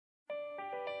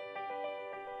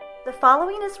The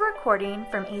following is a recording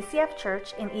from ACF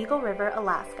Church in Eagle River,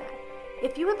 Alaska.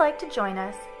 If you would like to join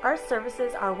us, our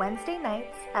services are Wednesday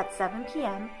nights at 7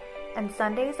 p.m. and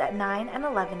Sundays at 9 and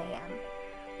 11 a.m.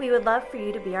 We would love for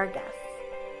you to be our guests.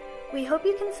 We hope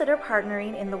you consider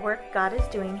partnering in the work God is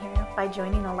doing here by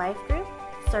joining a life group,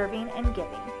 serving, and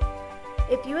giving.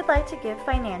 If you would like to give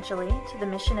financially to the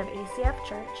mission of ACF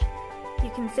Church, you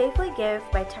can safely give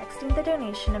by texting the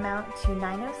donation amount to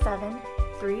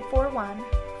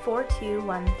 907-341-4213.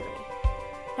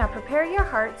 Now prepare your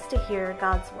hearts to hear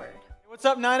God's word. What's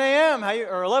up, 9 a.m.?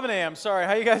 Or 11 a.m., sorry.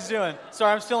 How you guys doing?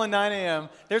 Sorry, I'm still in 9 a.m.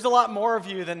 There's a lot more of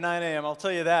you than 9 a.m., I'll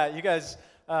tell you that. You guys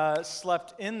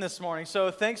slept in this morning. So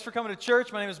thanks for coming to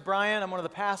church. My name is Brian. I'm one of the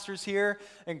pastors here,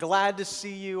 and glad to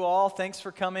see you all. Thanks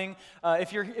for coming.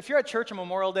 If you're at church on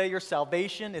Memorial Day, your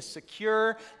salvation is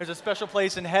secure. There's a special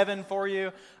place in heaven for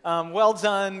you. Well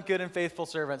done, good and faithful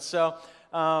servants. So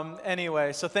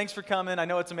anyway, so thanks for coming. I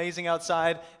know it's amazing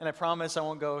outside, and I promise I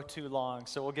won't go too long.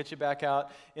 So we'll get you back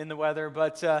out in the weather.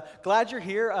 But glad you're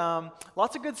here.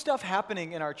 Lots of good stuff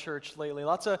happening in our church lately.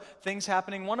 Lots of things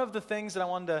happening. One of the things that I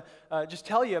wanted to just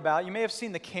tell you about, you may have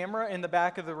seen the camera in the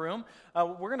back of the room.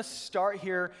 We're going to start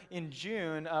here in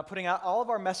June, putting out all of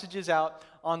our messages out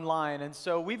online. And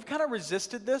so we've kind of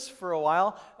resisted this for a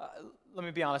while. Let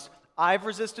me be honest. I've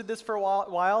resisted this for a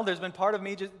while. There's been part of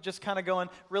me just kind of going,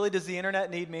 really, does the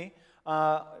internet need me?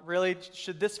 Really,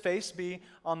 should this face be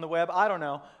on the web? I don't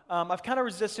know. I've kind of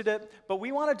resisted it, but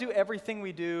we want to do everything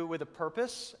we do with a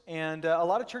purpose, and a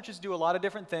lot of churches do a lot of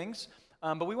different things,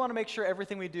 but we want to make sure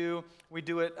everything we do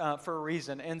it for a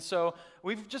reason. And so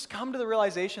we've just come to the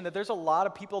realization that there's a lot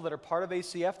of people that are part of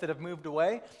ACF that have moved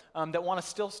away, that want to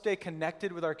still stay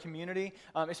connected with our community,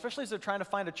 especially as they're trying to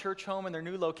find a church home in their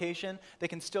new location. They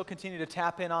can still continue to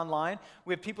tap in online.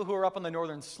 We have people who are up on the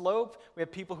northern slope. We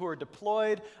have people who are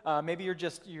deployed. Maybe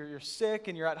you're sick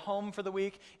and you're at home for the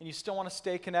week and you still want to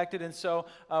stay connected. And so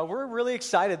we're really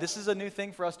excited. This is a new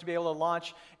thing for us to be able to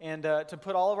launch and to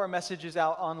put all of our messages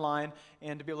out online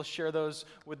and to be able to share those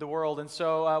with the world. And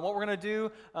so what we're going to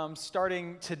do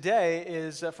starting today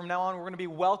is from now on, we're going to be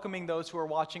welcoming those who are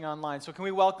watching online. So can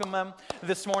we welcome them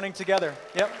this morning together?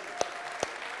 Yep.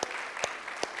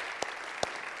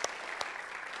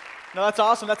 No, that's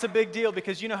awesome. That's a big deal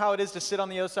because you know how it is to sit on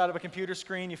the other side of a computer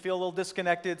screen. You feel a little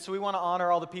disconnected. So we want to honor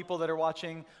all the people that are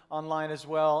watching online as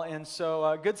well. And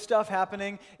so good stuff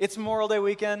happening. It's Memorial Day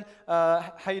weekend.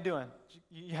 How you doing?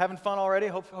 You having fun already?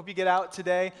 Hope you get out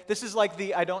today. This is like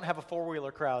the I don't have a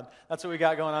four-wheeler crowd. That's what we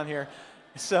got going on here.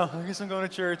 So I guess I'm going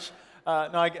to church.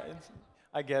 No,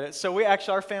 I get it. So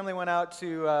our family went out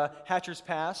to Hatcher's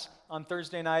Pass on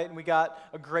Thursday night, and we got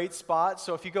a great spot.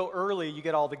 So if you go early, you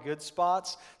get all the good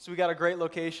spots. So we got a great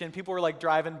location. People were like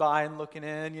driving by and looking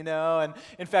in, and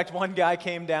in fact, one guy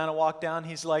came down and walked down.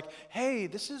 He's like, hey,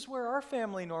 this is where our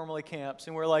family normally camps.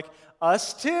 And we're like,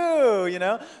 us too,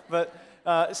 But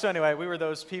so anyway, we were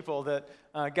those people that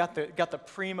got the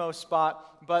primo spot.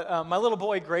 But my little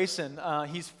boy Grayson,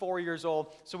 he's 4 years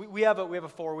old. So we have a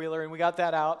four-wheeler, and we got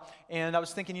that out. And I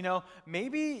was thinking,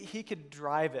 maybe he could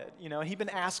drive it. He'd been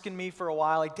asking me for a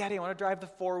while, like, Daddy, I want to drive the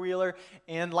four-wheeler.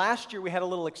 And last year we had a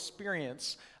little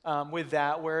experience with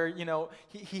that, where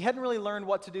he hadn't really learned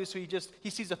what to do, so he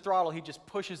sees a throttle, he just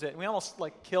pushes it, and we almost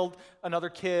like killed another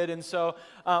kid. And so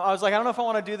I was like, I don't know if I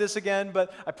want to do this again,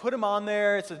 but I put him on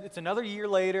there. It's another year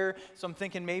later, so I'm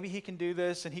thinking maybe he can do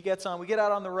this. And he gets on. We get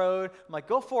out on the road. I'm like,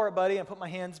 go for it, buddy. I put my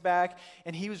hands back,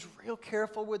 and he was real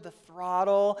careful with the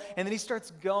throttle. And then he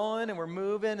starts going, and we're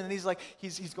moving, and then he's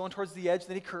going towards the edge.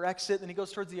 Then he corrects it. Then he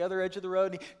goes towards the other edge of the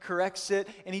road, and he corrects it,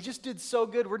 and he just did so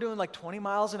good. We're doing like 20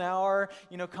 miles an hour,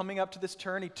 coming up to this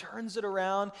turn. He turns it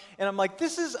around, and I'm like,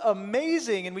 this is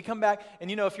amazing. And we come back,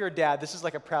 and if you're a dad, this is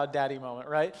like a proud daddy moment,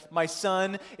 right? My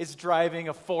son is driving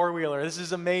a four-wheeler. This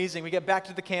is amazing. We get back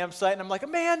to the campsite, and I'm like,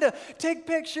 Amanda, take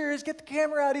pictures, get the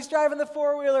camera out. He's driving the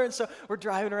four-wheeler. And so we're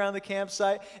driving around the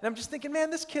campsite, and I'm just thinking, man,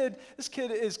 this kid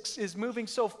is moving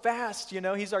so fast.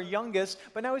 He's our youngest,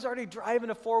 but now he's already driving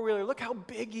a four-wheeler. Look how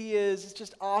big he is. It's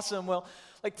just awesome. Well,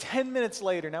 like 10 minutes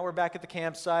later, now we're back at the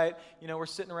campsite, we're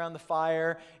sitting around the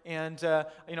fire, and,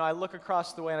 I look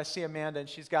across the way and I see Amanda, and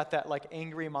she's got that like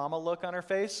angry mama look on her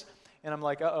face, and I'm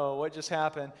like, uh-oh, what just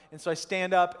happened? And so I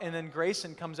stand up, and then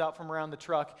Grayson comes out from around the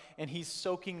truck, and he's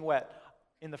soaking wet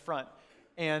in the front,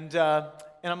 and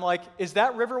I'm like, is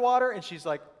that river water? And she's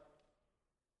like,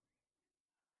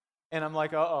 and I'm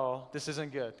like, uh-oh, this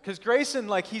isn't good. Because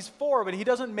Grayson, he's 4, but he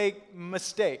doesn't make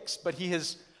mistakes, but he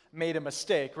has made a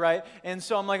mistake, right? And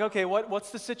so I'm like, okay,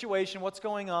 what's the situation? What's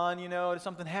going on? Did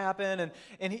something happen?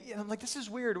 And I'm like, this is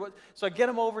weird. So I get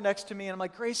him over next to me, and I'm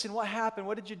like, Grayson, what happened?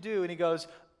 What did you do? And he goes,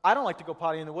 I don't like to go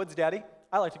potty in the woods, Daddy.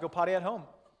 I like to go potty at home.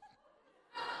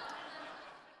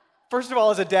 First of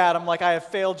all, as a dad, I'm like, I have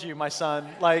failed you, my son.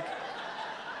 Like,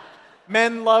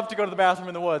 men love to go to the bathroom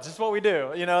in the woods. It's what we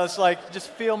do. It's like, just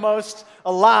feel most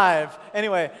alive.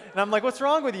 Anyway, and I'm like, what's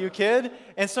wrong with you, kid?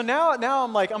 And so now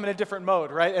I'm like, I'm in a different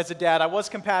mode, right? As a dad, I was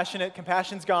compassionate.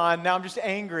 Compassion's gone. Now I'm just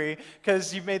angry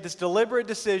because you've made this deliberate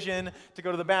decision to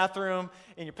go to the bathroom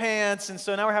in your pants. And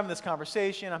so now we're having this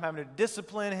conversation. I'm having to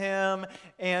discipline him.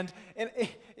 And it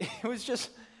was just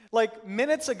like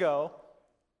minutes ago,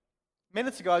 I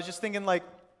was just thinking like,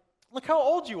 look how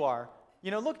old you are.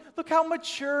 Look how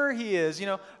mature he is.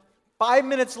 5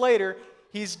 minutes later,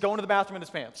 he's going to the bathroom in his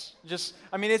pants.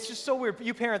 It's just so weird.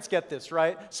 You parents get this,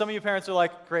 right? Some of you parents are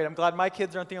like, great, I'm glad my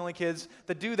kids aren't the only kids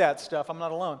that do that stuff. I'm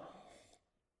not alone.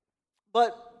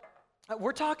 But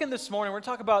we're talking this morning, we're going to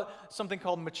talk about something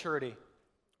called maturity.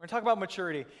 We're going to talk about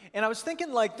maturity. And I was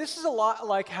thinking, like, this is a lot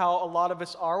like how a lot of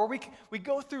us are, where we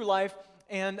go through life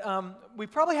and we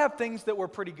probably have things that we're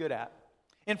pretty good at.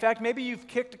 In fact, maybe you've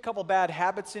kicked a couple bad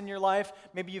habits in your life.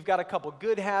 Maybe you've got a couple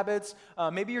good habits.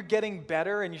 Maybe you're getting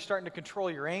better and you're starting to control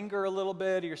your anger a little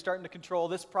bit, or you're starting to control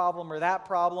this problem or that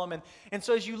problem. And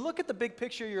so as you look at the big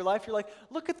picture of your life, you're like,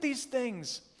 look at these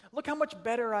things. Look how much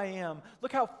better I am.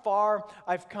 Look how far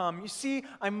I've come. You see,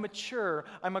 I'm mature.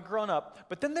 I'm a grown-up.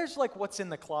 But then there's like what's in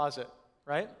the closet,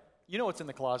 right? You know what's in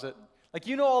the closet. Like,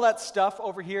 all that stuff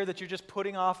over here that you're just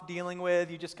putting off dealing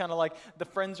with. You just kind of like, the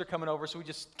friends are coming over, so we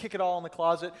just kick it all in the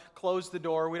closet, close the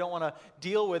door. We don't want to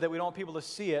deal with it. We don't want people to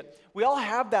see it. We all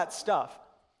have that stuff.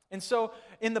 And so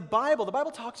in the Bible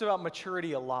talks about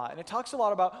maturity a lot. And it talks a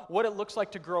lot about what it looks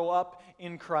like to grow up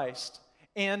in Christ.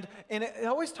 And it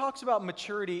always talks about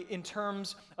maturity in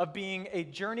terms of being a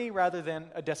journey rather than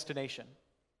a destination.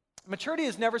 Maturity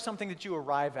is never something that you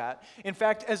arrive at. In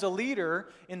fact, as a leader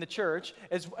in the church,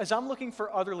 as I'm looking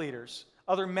for other leaders,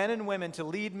 other men and women to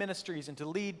lead ministries and to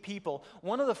lead people,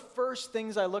 one of the first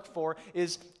things I look for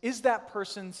is that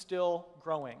person still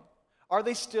growing? Are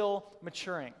they still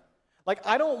maturing? Like,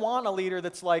 I don't want a leader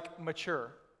that's like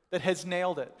mature, that has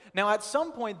nailed it. Now, at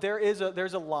some point, there's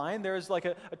a line, there's like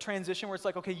a transition where it's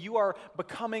like, okay, you are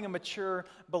becoming a mature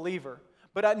believer.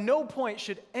 But at no point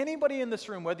should anybody in this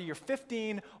room, whether you're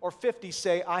 15 or 50,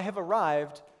 say, I have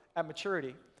arrived at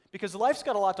maturity. Because life's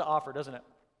got a lot to offer, doesn't it?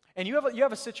 And you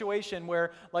have a situation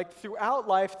where, like, throughout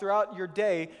life, throughout your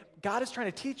day, God is trying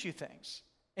to teach you things.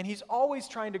 And He's always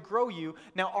trying to grow you.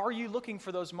 Now, are you looking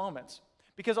for those moments?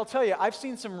 Because I'll tell you, I've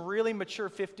seen some really mature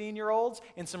 15-year-olds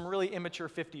and some really immature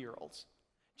 50-year-olds.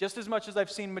 Just as much as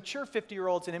I've seen mature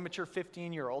 50-year-olds and immature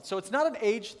 15-year-olds. So it's not an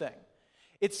age thing.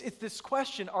 It's this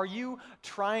question, are you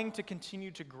trying to continue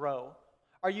to grow?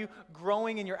 Are you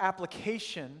growing in your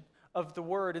application of the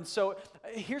Word? And so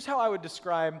here's how I would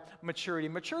describe maturity.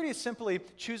 Maturity is simply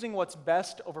choosing what's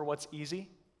best over what's easy.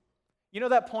 You know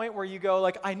that point where you go,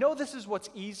 like, I know this is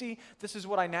what's easy. This is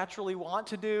what I naturally want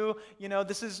to do.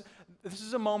 This is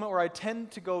a moment where I tend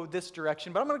to go this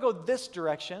direction, but I'm going to go this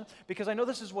direction because I know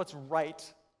this is what's right.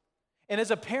 And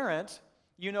as a parent,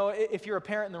 if you're a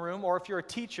parent in the room or if you're a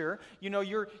teacher,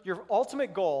 your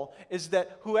ultimate goal is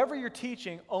that whoever you're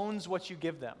teaching owns what you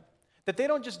give them. That they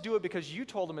don't just do it because you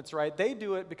told them it's right. They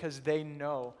do it because they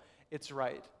know it's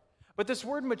right. But this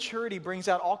word maturity brings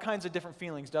out all kinds of different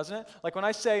feelings, doesn't it? Like when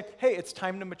I say, hey, it's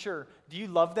time to mature. Do you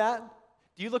love that?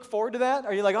 Do you look forward to that?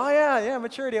 Are you like, oh yeah,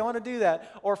 maturity, I want to do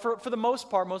that? Or for the most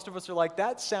part, most of us are like,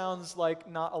 that sounds like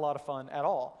not a lot of fun at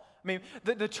all. I mean,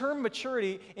 the term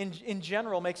maturity in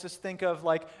general makes us think of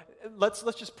like, let's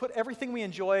just put everything we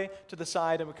enjoy to the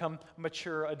side and become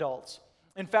mature adults.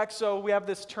 In fact, so we have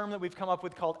this term that we've come up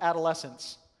with called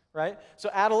adolescence, right? So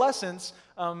adolescence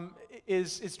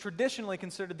is traditionally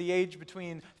considered the age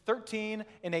between 13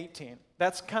 and 18.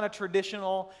 That's kind of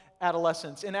traditional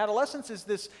adolescence. And adolescence is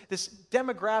this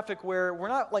demographic where we're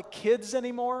not like kids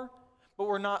anymore, but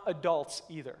we're not adults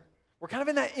either. We're kind of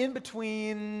in that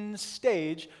in-between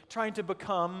stage trying to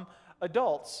become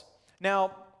adults. Now,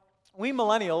 we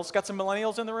millennials, got some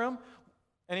millennials in the room?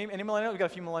 Any millennials? We've got a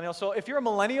few millennials. So if you're a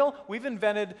millennial, we've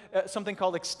invented something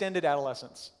called extended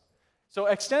adolescence. So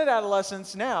extended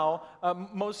adolescence now,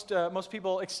 most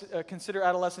people consider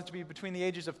adolescence to be between the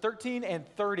ages of 13 and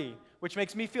 30, which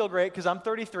makes me feel great because I'm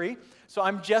 33. So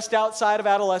I'm just outside of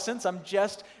adolescence. I'm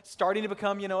just starting to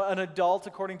become, an adult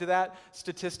according to that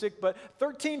statistic. But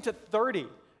 13 to 30,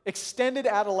 extended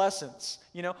adolescence,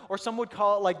 or some would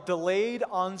call it like delayed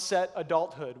onset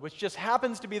adulthood, which just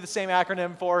happens to be the same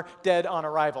acronym for dead on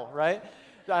arrival, right?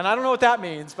 And I don't know what that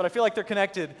means, but I feel like they're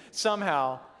connected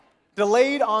somehow.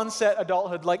 Delayed onset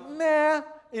adulthood, like,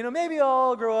 maybe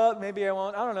I'll grow up, maybe I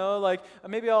won't, I don't know, like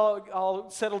maybe I'll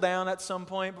settle down at some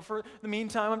point, but for the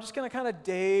meantime, I'm just going to kind of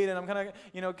date, and I'm going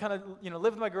to,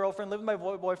 live with my girlfriend, live with my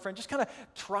boyfriend, just kind of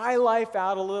try life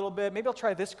out a little bit. Maybe I'll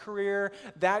try this career,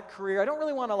 that career. I don't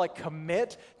really want to like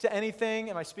commit to anything.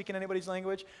 Am I speaking anybody's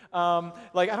language? I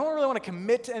don't really want to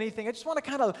commit to anything. I just want to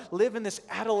kind of live in this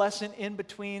adolescent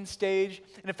in-between stage.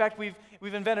 And in fact, we've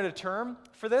invented a term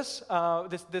for this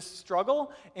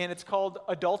struggle, and it's called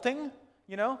adulting.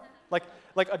 Like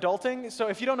adulting. So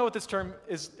if you don't know what this term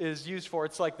is used for,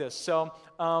 it's like this. So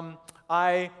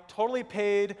I totally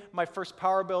paid my first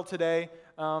power bill today,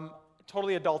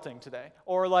 totally adulting today.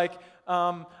 Or like,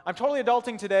 I'm totally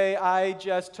adulting today, I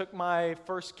just took my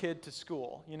first kid to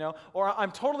school, Or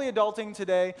I'm totally adulting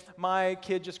today, my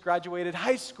kid just graduated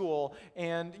high school,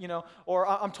 and, or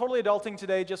I'm totally adulting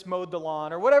today, just mowed the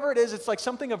lawn, or whatever it is. It's like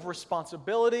something of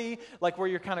responsibility, like where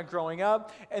you're kind of growing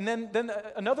up. And then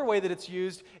another way that it's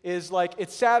used is like,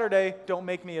 it's Saturday, don't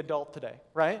make me adult today,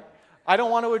 right? I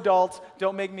don't want to adult,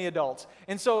 don't make me adult.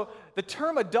 And so the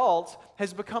term adult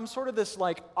has become sort of this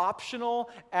like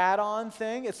optional add-on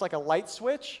thing. It's like a light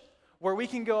switch where we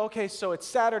can go, okay, so it's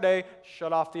Saturday,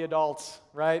 shut off the adults,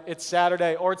 right? It's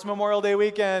Saturday, or it's Memorial Day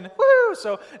weekend, woo!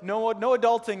 So no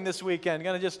adulting this weekend.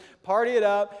 Gonna just party it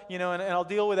up, and I'll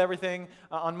deal with everything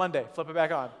on Monday. Flip it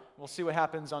back on. We'll see what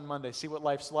happens on Monday, see what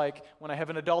life's like when I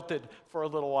haven't adulted for a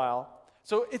little while.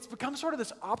 So it's become sort of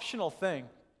this optional thing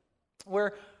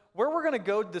where we're going to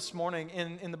go this morning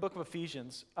in the book of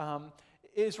Ephesians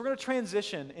is we're going to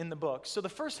transition in the book. So the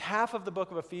first half of the book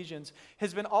of Ephesians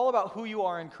has been all about who you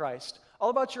are in Christ, all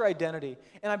about your identity.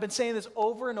 And I've been saying this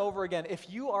over and over again. If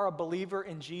you are a believer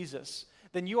in Jesus,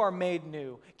 then you are made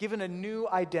new, given a new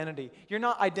identity. You're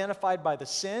not identified by the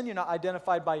sin. You're not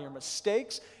identified by your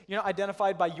mistakes. You're not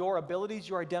identified by your abilities.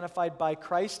 You're identified by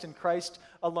Christ and Christ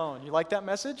alone. You like that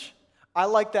message? I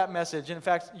like that message. And in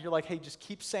fact, you're like, hey, just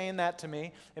keep saying that to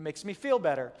me. It makes me feel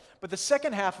better. But the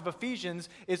second half of Ephesians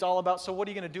is all about, so what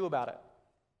are you going to do about it?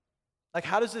 Like,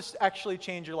 how does this actually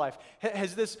change your life?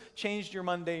 Has this changed your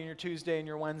Monday and your Tuesday and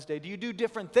your Wednesday? Do you do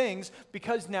different things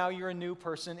because now you're a new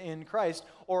person in Christ?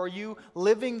 Or are you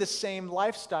living the same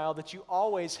lifestyle that you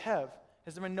always have?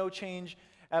 Has there been no change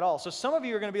at all? So some of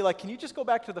you are going to be like, can you just go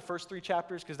back to the first 3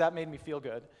 chapters? Because that made me feel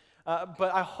good.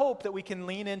 But I hope that we can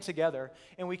lean in together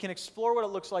and we can explore what it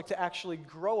looks like to actually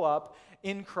grow up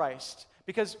in Christ.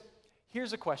 Because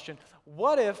here's a question.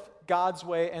 What if God's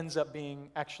way ends up being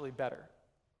actually better?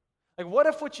 Like, what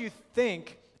if what you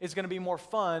think is going to be more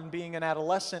fun being an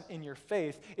adolescent in your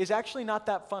faith is actually not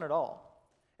that fun at all?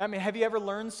 I mean, have you ever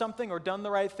learned something or done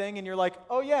the right thing and you're like,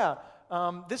 oh yeah,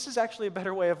 this is actually a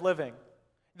better way of living.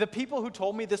 The people who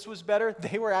told me this was better,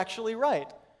 they were actually right.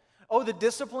 Oh, the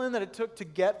discipline that it took to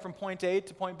get from point A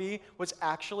to point B was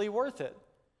actually worth it.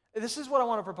 This is what I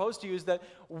want to propose to you, is that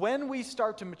when we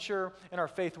start to mature in our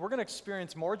faith, we're going to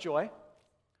experience more joy,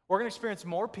 we're going to experience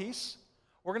more peace,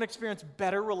 we're going to experience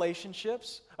better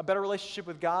relationships, a better relationship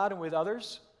with God and with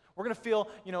others. We're going to feel,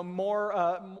 more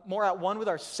at one with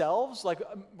ourselves. Like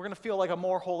we're going to feel like a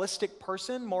more holistic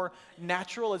person, more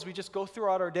natural as we just go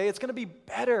throughout our day. It's going to be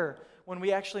better when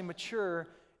we actually mature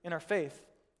in our faith,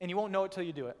 and you won't know it till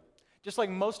you do it. Just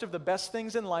like most of the best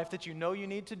things in life that you know you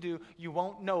need to do, you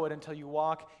won't know it until you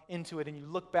walk into it and you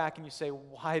look back and you say,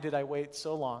 why did I wait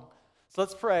so long? So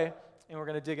let's pray, and we're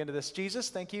going to dig into this.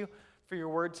 Jesus, thank you for your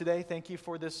word today. Thank you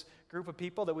for this group of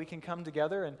people that we can come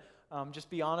together and just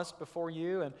be honest before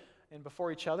you and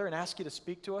before each other and ask you to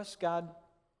speak to us. God,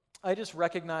 I just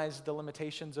recognize the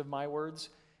limitations of my words,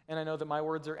 and I know that my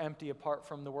words are empty apart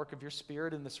from the work of your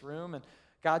Spirit in this room. And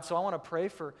God, so I want to pray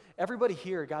for everybody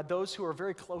here, God, those who are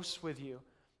very close with you,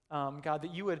 God,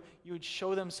 that you would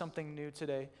show them something new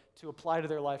today to apply to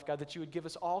their life, God, that you would give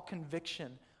us all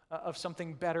conviction of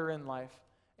something better in life.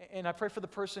 And I pray for the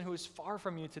person who is far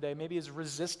from you today, maybe is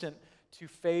resistant to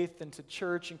faith and to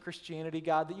church and Christianity,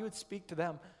 God, that you would speak to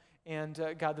them. And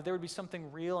God, that there would be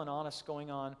something real and honest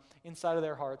going on inside of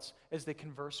their hearts as they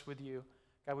converse with you.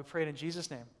 God, we pray it in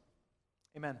Jesus' name.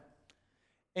 Amen.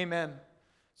 Amen.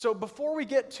 So before we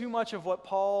get too much of what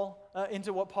Paul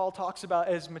talks about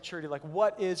as maturity, like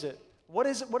what is it? What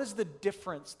is the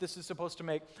difference this is supposed to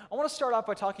make? I want to start off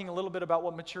by talking a little bit about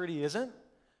what maturity isn't,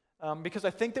 because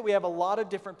I think that we have a lot of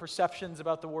different perceptions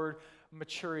about the word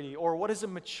maturity, or what is a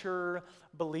mature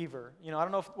believer? I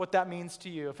don't know what that means to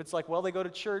you. If it's like, well, they go to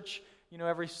church,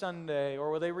 every Sunday,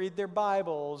 or they read their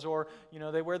Bibles, or,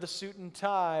 they wear the suit and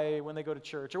tie when they go to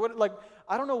church, or what, like,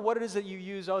 I don't know what it is that you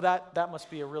use. Oh, that must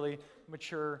be a really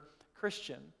mature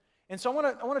Christian. And so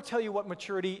I want to tell you what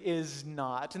maturity is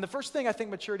not. And the first thing I think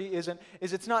maturity isn't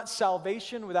is it's not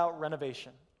salvation without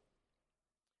renovation.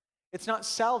 It's not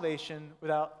salvation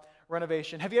without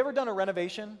renovation. Have you ever done a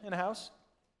renovation in a house?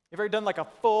 Have you ever done like a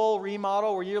full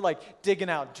remodel where you're like digging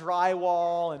out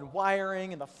drywall and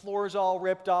wiring and the floor's all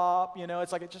ripped off?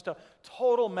 It's like just a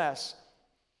total mess.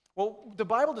 Well, the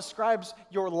Bible describes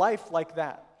your life like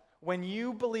that. When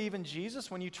you believe in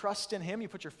Jesus, when you trust in Him, you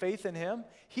put your faith in Him,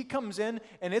 He comes in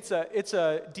and it's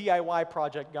a DIY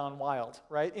project gone wild,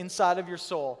 right? Inside of your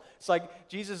soul. It's like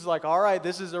Jesus is like, all right,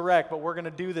 this is a wreck, but we're going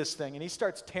to do this thing. And He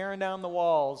starts tearing down the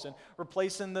walls and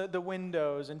replacing the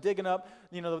windows and digging up,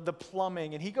 the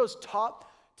plumbing. And He goes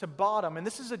top to bottom. And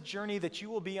this is a journey that you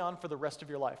will be on for the rest of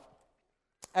your life.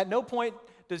 At no point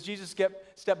does Jesus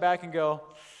step back and go,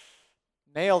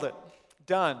 nailed it,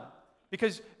 done.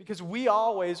 Because we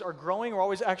always are growing. We're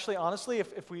always actually, honestly,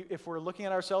 if we're looking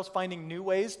at ourselves, finding new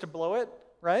ways to blow it,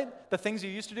 right? The things you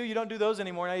used to do, you don't do those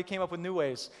anymore. Now you came up with new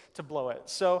ways to blow it.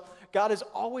 So God is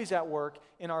always at work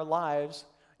in our lives.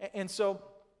 And so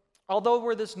although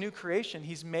we're this new creation,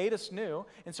 He's made us new.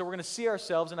 And so we're going to see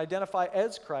ourselves and identify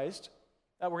as Christ.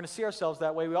 We're going to see ourselves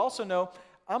that way. We also know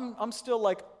I'm still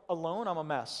like alone. I'm a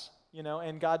mess,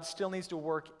 and God still needs to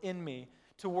work in me,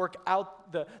 to work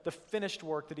out the finished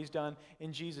work that He's done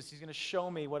in Jesus. He's going to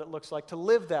show me what it looks like to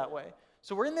live that way.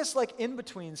 So we're in this like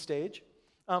in-between stage.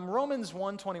 Romans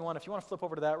 1:21, if you want to flip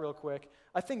over to that real quick,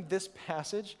 I think this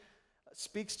passage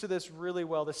speaks to this really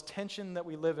well, this tension that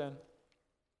we live in.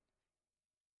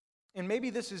 And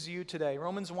maybe this is you today.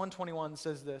 Romans 1:21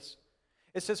 says this.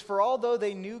 It says, "For although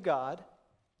they knew God,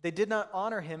 they did not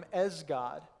honor Him as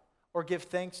God or give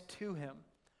thanks to Him,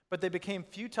 but they became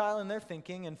futile in their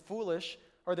thinking and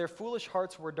their foolish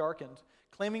hearts were darkened.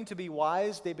 Claiming to be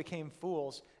wise, they became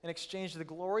fools and exchanged the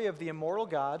glory of the immortal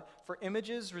God for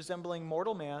images resembling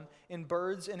mortal man in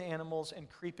birds and animals and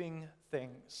creeping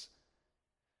things."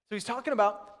 So he's talking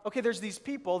about, okay, there's these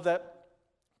people that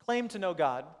claim to know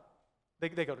God. They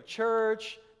go to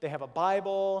church, they have a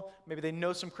Bible, maybe they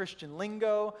know some Christian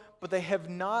lingo, but they have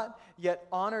not yet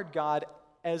honored God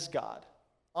as God,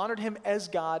 honored Him as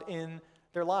God in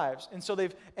their lives. And so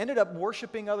they've ended up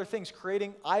worshiping other things,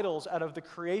 creating idols out of the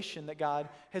creation that God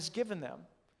has given them.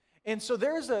 And so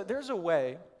there's a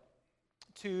way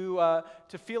to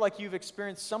feel like you've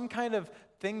experienced some kind of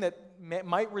thing that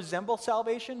might resemble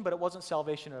salvation, but it wasn't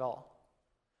salvation at all.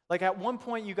 Like at one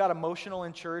point you got emotional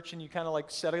in church and you kind of like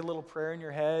said a little prayer in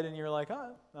your head and you're like,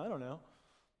 oh, I don't know.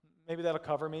 Maybe that'll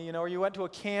cover me, or you went to a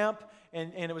camp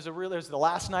and it was the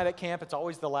last night at camp. It's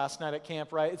always the last night at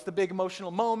camp, right? It's the big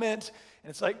emotional moment, and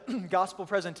it's like gospel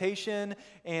presentation,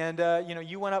 and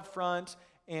you went up front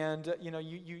and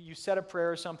you said a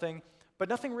prayer or something, but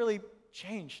nothing really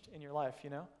changed in your life,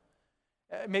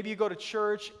 Maybe you go to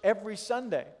church every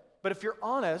Sunday, but if you're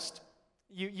honest,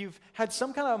 you've had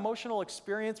some kind of emotional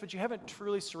experience, but you haven't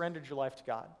truly surrendered your life to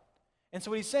God. And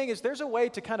so what he's saying is there's a way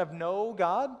to kind of know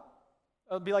God.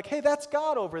 It'll be like, hey, that's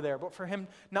God over there, but for Him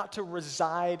not to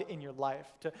reside in your life,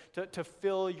 to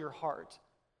fill your heart.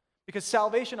 Because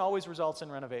salvation always results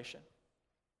in renovation.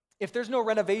 If there's no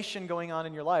renovation going on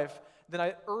in your life, then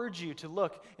I urge you to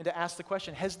look and to ask the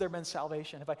question, has there been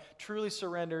salvation? Have I truly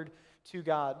surrendered to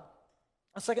God?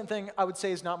 A second thing I would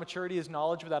say is not maturity, is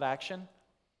knowledge without action.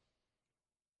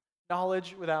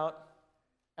 Knowledge without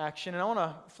action. And I want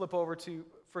to flip over to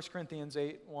 1 Corinthians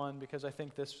 8:1 because I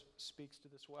think this speaks to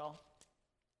this well.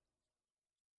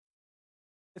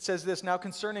 It says this, "Now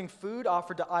concerning food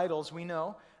offered to idols, we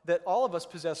know that all of us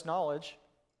possess knowledge.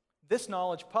 This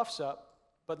knowledge puffs up,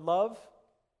 but love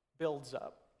builds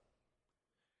up."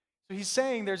 So he's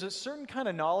saying there's a certain kind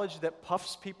of knowledge that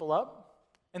puffs people up,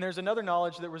 and there's another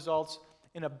knowledge that results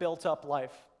in a built-up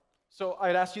life. So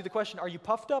I'd ask you the question, are you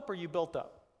puffed up or are you built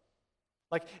up?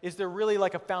 Like, is there really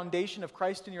like a foundation of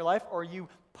Christ in your life, or are you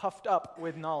puffed up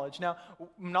with knowledge? Now,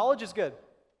 knowledge is good.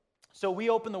 So we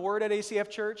open the Word at ACF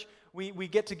Church. We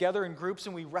get together in groups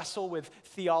and we wrestle with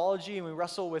theology and we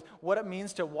wrestle with what it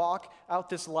means to walk out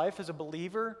this life as a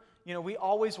believer. We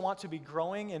always want to be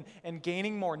growing and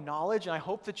gaining more knowledge, and I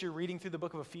hope that you're reading through the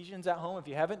book of Ephesians at home. If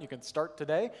you haven't, you can start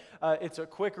today. It's a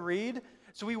quick read.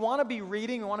 So we want to be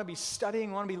reading, we want to be studying,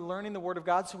 we want to be learning the Word of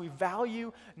God, so we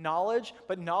value knowledge,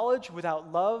 but knowledge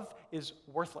without love is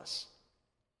worthless.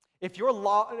 If your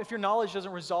knowledge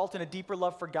doesn't result in a deeper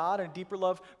love for God and a deeper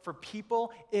love for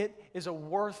people, it is a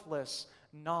worthless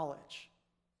knowledge.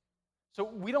 So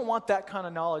we don't want that kind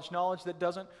of knowledge that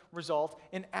doesn't result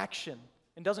in action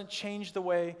and doesn't change the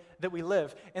way that we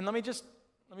live. And let me just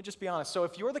be honest. So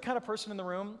if you're the kind of person in the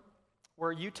room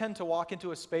where you tend to walk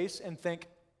into a space and think,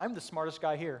 I'm the smartest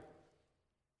guy here.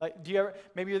 Like, do you ever,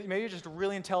 maybe you're just a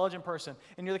really intelligent person,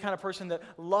 and you're the kind of person that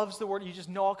loves the Word, you just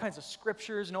know all kinds of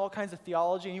scriptures, know all kinds of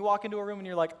theology, and you walk into a room and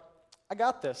you're like, I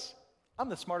got this. I'm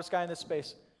the smartest guy in this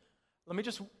space. Let me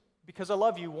just, because I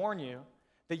love you, warn you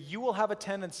that you will have a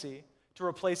tendency to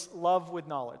replace love with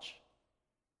knowledge.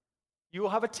 You will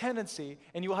have a tendency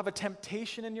and you will have a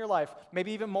temptation in your life,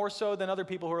 maybe even more so than other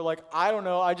people who are like, I don't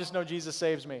know, I just know Jesus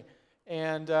saves me.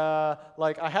 And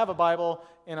like I have a Bible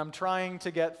and I'm trying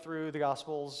to get through the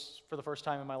Gospels for the first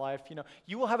time in my life.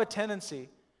 You will have a tendency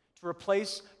to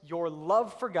replace your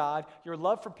love for God, your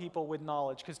love for people with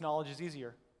knowledge, because knowledge is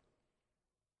easier.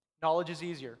 Knowledge is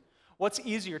easier. What's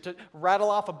easier, to rattle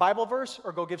off a Bible verse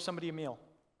or go give somebody a meal?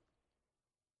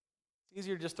 It's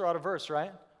easier to just throw out a verse,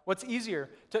 right? What's easier,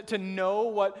 to know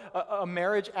what a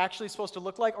marriage actually is supposed to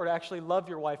look like or to actually love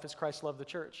your wife as Christ loved the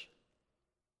church?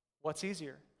 What's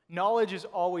easier? Knowledge is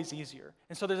always easier.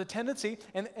 And so there's a tendency,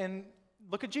 and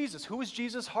look at Jesus. Who was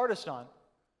Jesus hardest on?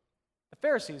 The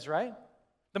Pharisees, right?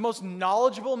 The most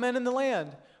knowledgeable men in the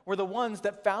land were the ones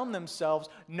that found themselves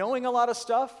knowing a lot of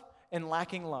stuff and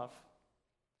lacking love.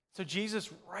 So Jesus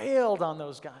railed on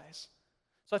those guys.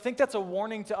 So I think that's a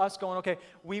warning to us going, okay,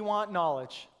 we want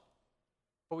knowledge,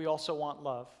 but we also want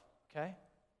love, okay?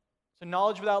 So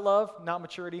knowledge without love, not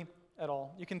maturity at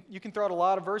all. You can throw out a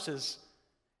lot of verses,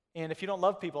 and if you don't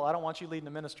love people, I don't want you leading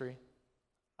the ministry.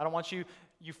 I don't want you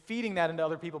feeding that into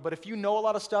other people. But if you know a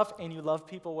lot of stuff and you love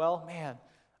people well, man,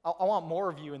 I want more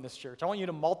of you in this church. I want you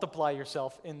to multiply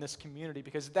yourself in this community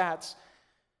because that's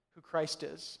who Christ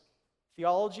is.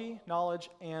 Theology, knowledge,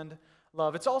 and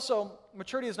love. It's also,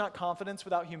 maturity is not confidence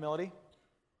without humility.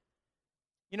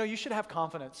 You should have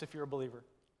confidence if you're a believer.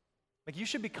 Like, you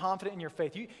should be confident in your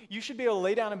faith. You should be able to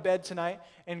lay down in bed tonight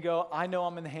and go, I know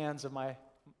I'm in the hands of my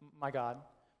God.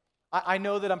 I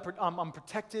know that I'm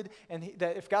protected, and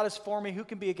that if God is for me, who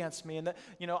can be against me? And that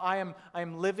I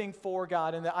am living for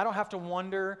God, and that I don't have to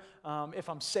wonder if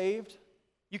I'm saved.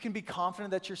 You can be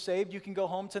confident that you're saved. You can go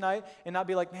home tonight and not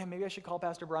be like, man, maybe I should call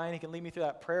Pastor Brian. He can lead me through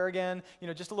that prayer again.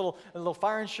 Just a little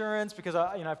fire insurance because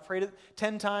I've prayed it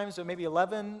 10 times, so maybe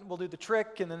 11 will do the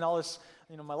trick, and then all this,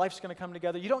 my life's going to come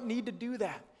together. You don't need to do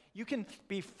that. You can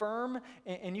be firm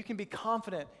and you can be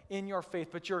confident in your faith,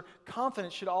 but your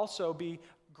confidence should also be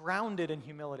grounded in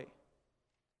humility.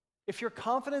 If your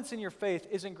confidence in your faith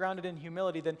isn't grounded in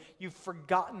humility, then you've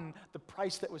forgotten the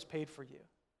price that was paid for you.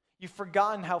 You've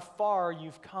forgotten how far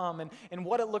you've come and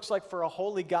what it looks like for a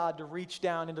holy God to reach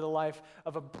down into the life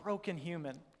of a broken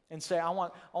human and say, I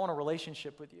want a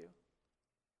relationship with you.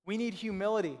 We need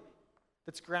humility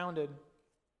that's grounded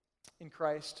in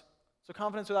Christ. So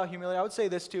confidence without humility. I would say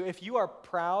this too. If you are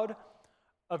proud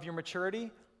of your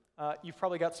maturity, you've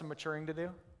probably got some maturing to do.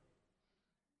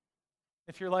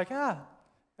 If you're like,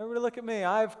 everybody look at me,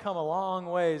 I've come a long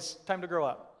ways, time to grow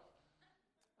up.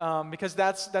 Because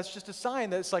that's just a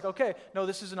sign that it's like, okay, no,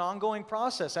 this is an ongoing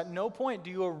process. At no point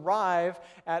do you arrive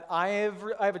at, I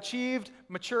have achieved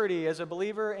maturity as a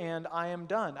believer and I am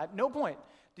done. At no point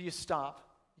do you stop.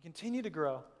 You continue to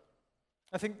grow.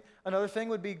 I think another thing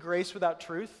would be grace without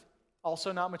truth,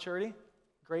 also not maturity.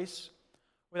 Grace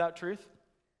without truth.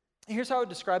 Here's how I would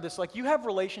describe this. Like, you have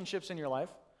relationships in your life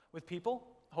with people,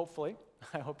 hopefully.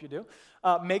 I hope you do.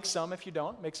 Make some if you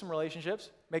don't. Make some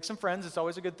relationships. Make some friends. It's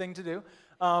always a good thing to do.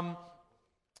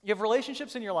 You have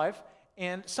relationships in your life,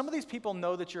 and some of these people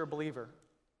know that you're a believer,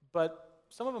 but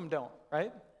some of them don't,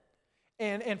 right?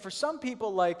 And for some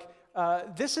people, like,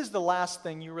 this is the last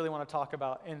thing you really want to talk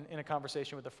about in a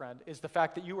conversation with a friend, is the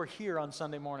fact that you were here on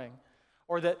Sunday morning,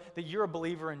 or that you're a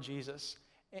believer in Jesus.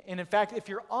 And in fact, if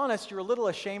you're honest, you're a little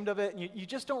ashamed of it, and you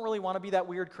just don't really want to be that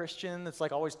weird Christian that's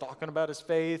like always talking about his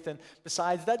faith, and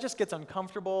besides, that just gets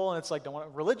uncomfortable, and it's like, don't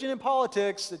want religion and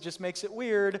politics, it just makes it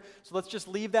weird, so let's just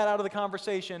leave that out of the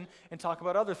conversation and talk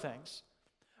about other things.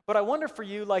 But I wonder for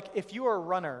you, like, if you are a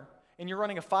runner, and you're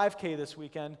running a 5K this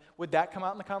weekend, would that come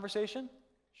out in the conversation?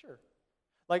 Sure.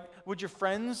 Like, would your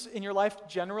friends in your life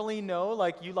generally know,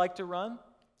 like, you like to run?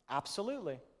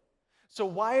 Absolutely. So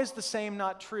why is the same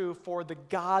not true for the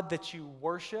God that you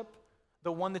worship,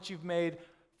 the one that you've made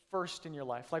first in your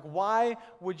life? Like, why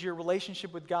would your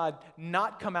relationship with God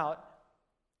not come out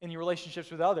in your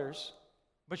relationships with others,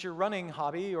 but your running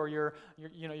hobby or your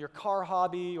car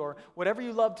hobby or whatever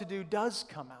you love to do does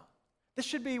come out? This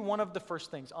should be one of the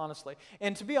first things, honestly.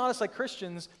 And to be honest, like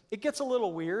Christians, it gets a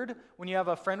little weird when you have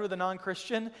a friend with a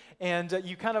non-Christian and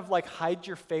you kind of like hide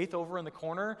your faith over in the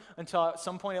corner until at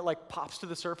some point it like pops to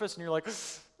the surface and you're like,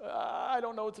 I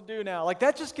don't know what to do now. Like,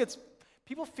 that just gets,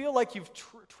 people feel like you've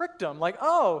tricked them. Like,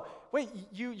 oh, wait,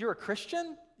 you're a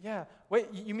Christian? Yeah. Wait,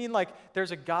 you mean like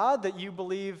there's a God that you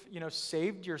believe,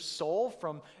 saved your soul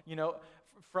from,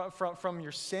 from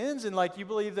your sins, and like you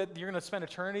believe that you're going to spend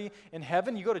eternity in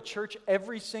heaven? You go to church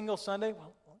every single Sunday?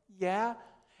 Well, yeah.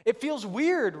 It feels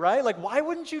weird, right? Like, why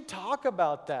wouldn't you talk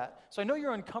about that? So I know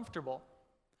you're uncomfortable.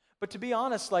 But to be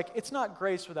honest, like, it's not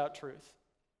grace without truth.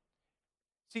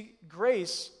 See,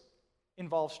 grace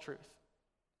involves truth.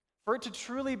 For it to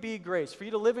truly be grace, for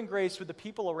you to live in grace with the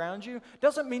people around you,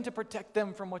 doesn't mean to protect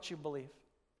them from what you believe.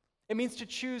 It means to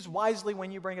choose wisely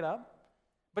when you bring it up,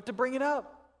 but to bring it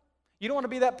up. You don't want to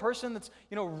be that person that's,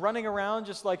 running around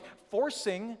just like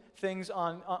forcing things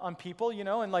on people,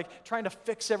 and like trying to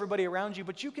fix everybody around you,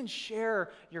 but you can share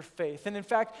your faith. And in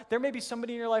fact, there may be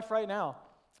somebody in your life right now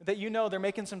that they're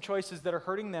making some choices that are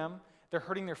hurting them, they're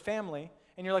hurting their family,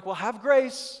 and you're like, well, have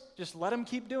grace, just let them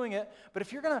keep doing it. But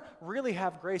if you're going to really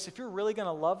have grace, if you're really going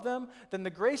to love them, then the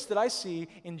grace that I see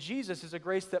in Jesus is a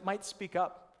grace that might speak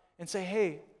up and say,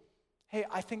 hey,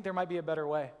 I think there might be a better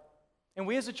way. And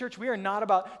we as a church, we are not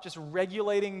about just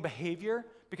regulating behavior,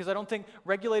 because I don't think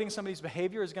regulating somebody's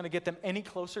behavior is going to get them any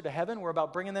closer to heaven. We're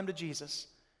about bringing them to Jesus.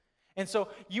 And so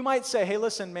you might say, hey,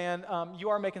 listen, man, you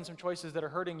are making some choices that are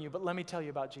hurting you, but let me tell you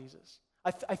about Jesus.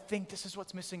 I think this is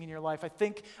what's missing in your life. I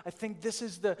think this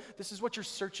is what you're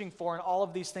searching for in all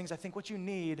of these things. I think what you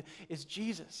need is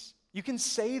Jesus. You can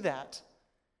say that.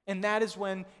 And that is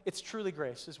when it's truly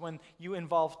grace, is when you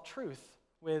involve truth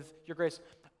with your grace.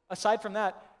 Aside from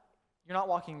that, you're not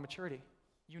walking in maturity.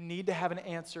 You need to have an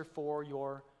answer for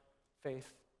your faith.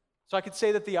 So I could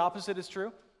say that the opposite is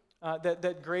true,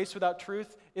 that grace without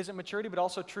truth isn't maturity, but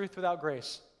also truth without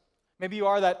grace. Maybe you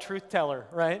are that truth teller,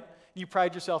 right? You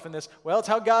pride yourself in this, well, it's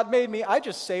how God made me. I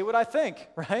just say what I think,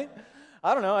 right?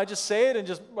 I don't know, I just say it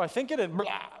and I think it and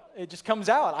blah, it just comes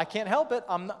out. I can't help it.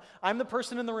 I'm the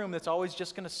person in the room that's always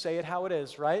just going to say it how it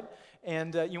is, right?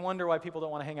 And you wonder why people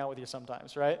don't want to hang out with you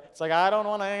sometimes, right? It's like, I don't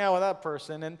want to hang out with that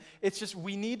person. And it's just,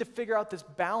 we need to figure out this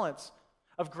balance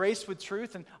of grace with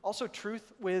truth and also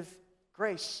truth with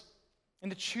grace. And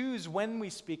to choose when we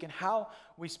speak and how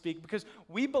we speak, because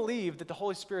we believe that the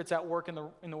Holy Spirit's at work in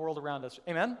the world around us.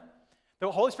 Amen?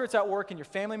 The Holy Spirit's at work in your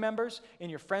family members, in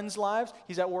your friends' lives.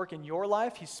 He's at work in your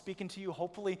life. He's speaking to you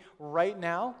hopefully right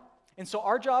now. And so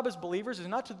our job as believers is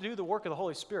not to do the work of the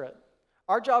Holy Spirit.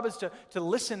 Our job is to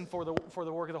listen for the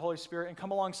work of the Holy Spirit and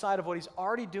come alongside of what He's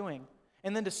already doing,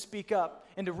 and then to speak up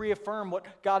and to reaffirm what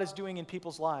God is doing in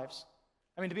people's lives.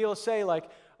 I mean, to be able to say, like,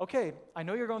 okay, I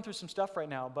know you're going through some stuff right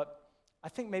now, but I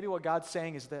think maybe what God's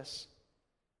saying is this.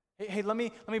 Hey, let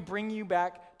me bring you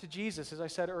back to Jesus, as I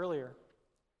said earlier.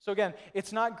 So again,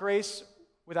 it's not grace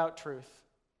without truth.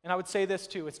 And I would say this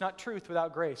too, it's not truth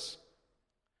without grace.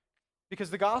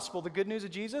 Because the gospel, the good news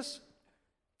of Jesus,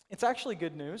 it's actually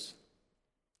good news.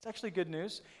 It's actually good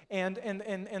news. And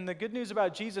the good news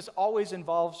about Jesus always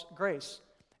involves grace.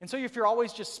 And so if you're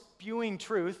always just spewing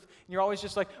truth, and you're always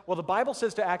just like, well, the Bible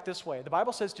says to act this way, the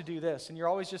Bible says to do this, and you're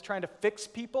always just trying to fix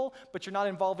people, but you're not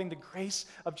involving the grace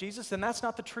of Jesus, then that's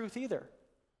not the truth either.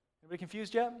 Anybody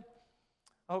confused yet?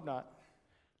 I hope not.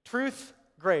 Truth,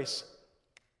 grace,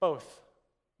 both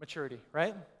maturity,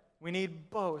 right? We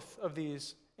need both of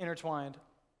these intertwined.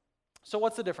 So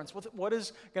what's the difference? What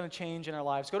is going to change in our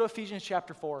lives? Go to Ephesians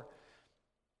chapter 4.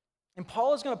 And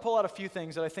Paul is going to pull out a few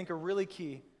things that I think are really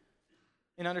key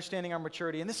in understanding our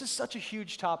maturity. And this is such a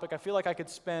huge topic. I feel like I could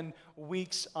spend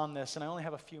weeks on this, and I only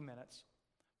have a few minutes.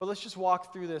 But let's just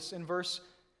walk through this. In verse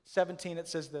 17, it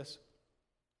says this.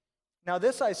 Now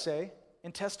this I say,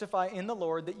 and testify in the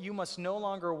Lord, that you must no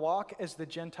longer walk as the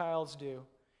Gentiles do,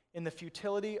 in the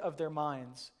futility of their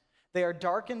minds. They are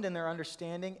darkened in their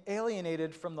understanding,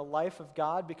 alienated from the life of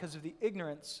God because of the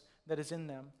ignorance that is in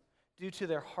them, due to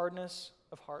their hardness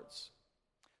of hearts.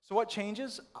 So what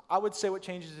changes? I would say what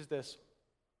changes is this.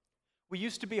 We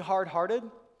used to be hard-hearted,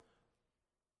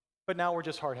 but now we're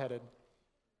just hard-headed.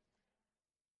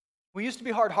 We used to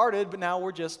be hard-hearted, but now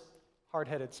we're just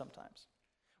hard-headed sometimes.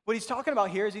 What he's talking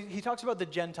about here is he talks about the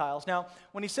Gentiles. Now,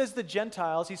 when he says the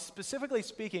Gentiles, he's specifically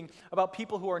speaking about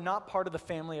people who are not part of the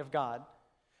family of God.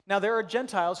 Now, there are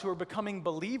Gentiles who are becoming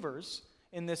believers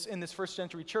in this first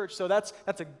century church, so that's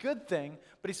a good thing,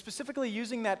 but he's specifically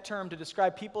using that term to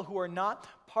describe people who are not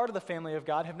part of the family of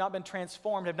God, have not been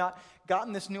transformed, have not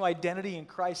gotten this new identity in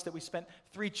Christ that we spent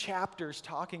 3 chapters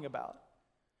talking about.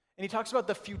 And he talks about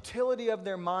the futility of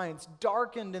their minds,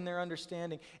 darkened in their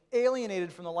understanding,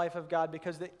 alienated from the life of God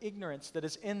because of the ignorance that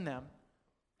is in them.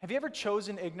 Have you ever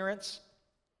chosen ignorance?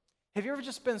 Have you ever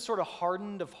just been sort of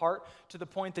hardened of heart to the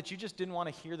point that you just didn't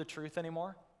want to hear the truth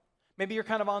anymore? Maybe you're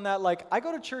kind of on that, like, I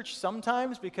go to church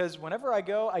sometimes because whenever I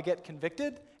go, I get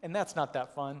convicted, and that's not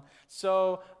that fun.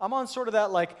 So I'm on sort of that,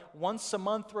 like, once a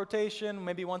month rotation,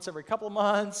 maybe once every couple of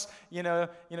months. You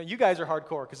guys are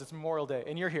hardcore because it's Memorial Day,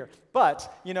 and you're here. But,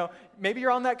 maybe you're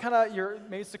on that kind of,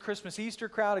 maybe it's the Christmas, Easter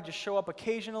crowd. I just show up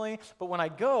occasionally. But when I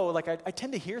go, like, I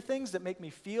tend to hear things that make me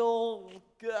feel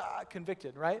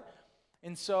convicted, right?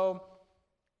 And so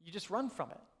you just run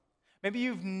from it. Maybe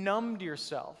you've numbed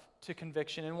yourself to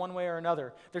conviction in one way or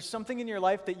another. There's something in your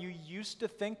life that you used to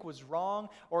think was wrong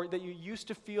or that you used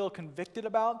to feel convicted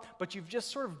about, but you've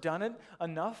just sort of done it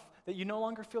enough that you no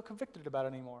longer feel convicted about it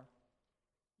anymore.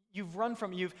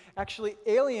 You've actually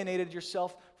alienated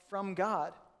yourself from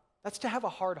God. That's to have a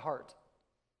hard heart,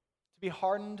 to be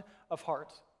hardened of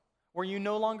heart, where you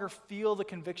no longer feel the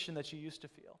conviction that you used to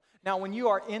feel. Now, when you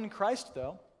are in Christ,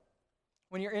 though,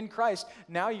 when you're in Christ,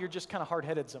 now you're just kind of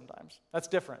hard-headed sometimes. That's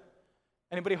different.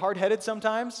 Anybody hard-headed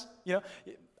sometimes?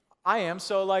 I am.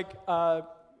 So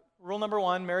rule number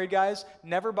 1, married guys,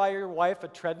 never buy your wife a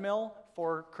treadmill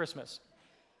for Christmas,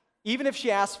 even if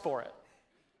she asks for it.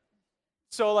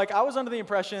 So I was under the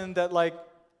impression that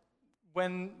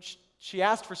when she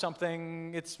asked for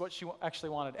something, it's what she actually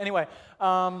wanted. Anyway,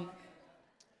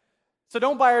 so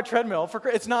don't buy her a treadmill for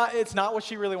it's not what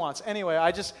she really wants. Anyway,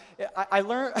 I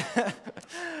learned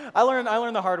I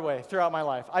learned the hard way throughout my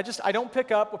life. I don't pick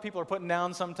up what people are putting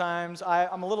down sometimes.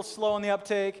 I'm a little slow on the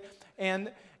uptake, and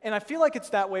I feel like it's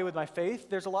that way with my faith.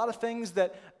 There's a lot of things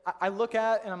that I look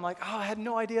at and I'm like, oh, I had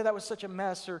no idea that was such a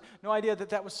mess, or no idea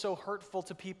that was so hurtful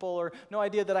to people, or no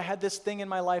idea that I had this thing in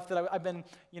my life that I've been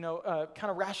kind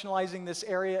of rationalizing this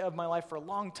area of my life for a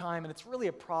long time, and it's really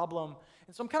a problem.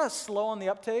 And so I'm kind of slow on the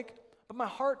uptake. But my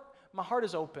heart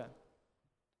is open.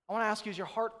 I want to ask you, is your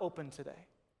heart open today?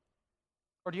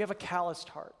 Or do you have a calloused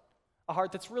heart? A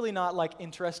heart that's really not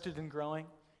interested in growing,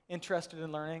 interested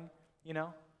in learning,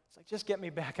 It's just get me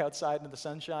back outside into the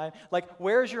sunshine.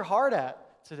 Where's your heart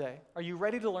at today? Are you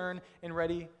ready to learn and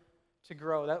ready to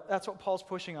grow? That's what Paul's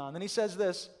pushing on. Then he says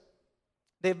this,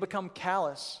 they've become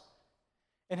callous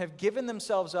and have given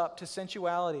themselves up to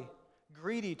sensuality,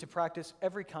 greedy to practice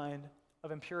every kind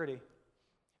of impurity.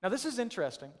 Now, this is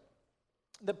interesting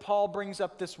that Paul brings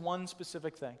up this one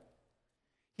specific thing.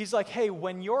 He's like, hey,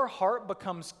 when your heart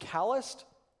becomes calloused,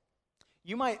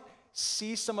 you might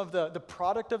see some of the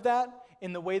product of that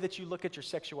in the way that you look at your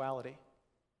sexuality.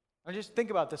 Now, just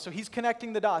think about this. So he's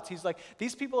connecting the dots. He's like,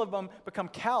 these people have become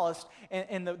calloused,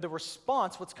 and the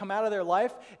response, what's come out of their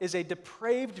life, is a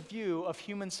depraved view of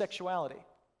human sexuality.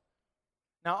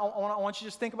 Now, I want you to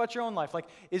just think about your own life.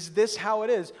 Is this how it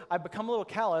is? I've become a little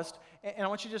calloused, and I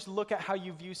want you to just look at how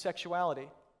you view sexuality.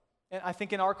 And I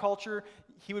think in our culture,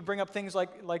 he would bring up things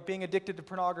like being addicted to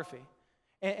pornography.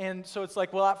 And so it's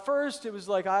well, at first, it was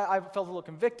I felt a little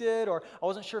convicted, or I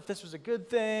wasn't sure if this was a good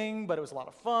thing, but it was a lot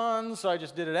of fun, so I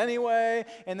just did it anyway.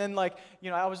 And then,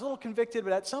 I was a little convicted,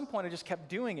 but at some point, I just kept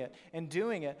doing it and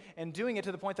doing it and doing it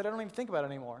to the point that I don't even think about it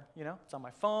anymore. It's on my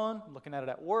phone, I'm looking at it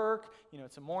at work,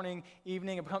 it's a morning,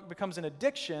 evening, it becomes an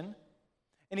addiction.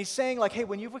 And he's saying, hey,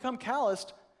 when you've become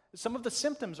calloused, some of the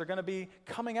symptoms are going to be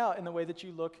coming out in the way that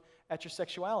you look at your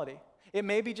sexuality. It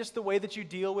may be just the way that you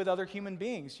deal with other human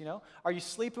beings, Are you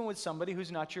sleeping with somebody who's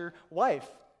not your wife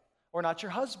or not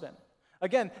your husband?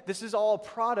 Again, this is all a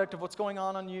product of what's going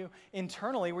on you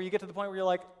internally, where you get to the point where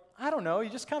you're I don't know, you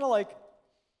just kind of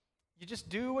you just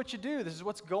do what you do. This is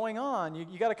what's going on.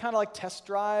 You got to kind of test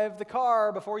drive the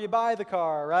car before you buy the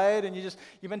car, right? And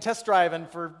you've been test driving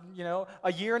for,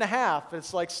 a year and a half.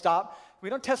 It's stop. We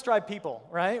don't test drive people,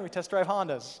 right? We test drive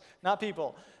Hondas, not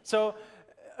people. So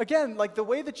again, the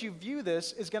way that you view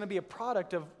this is going to be a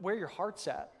product of where your heart's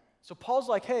at. So Paul's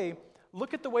hey,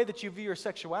 look at the way that you view your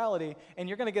sexuality, and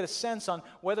you're going to get a sense on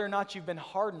whether or not you've been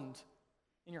hardened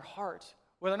in your heart,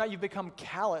 whether or not you've become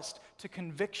calloused to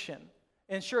conviction.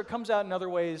 And sure, it comes out in other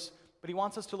ways, but he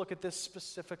wants us to look at this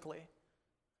specifically.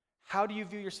 How do you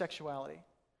view your sexuality?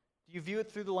 Do you view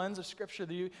it through the lens of Scripture?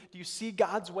 Do you see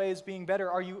God's way as being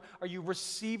better? Are you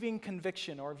receiving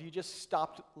conviction, or have you just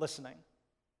stopped listening?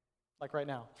 Like right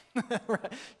now.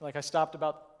 Right? I stopped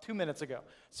about 2 minutes ago.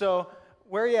 So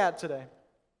where are you at today?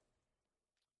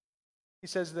 He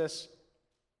says this,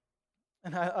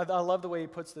 and I love the way he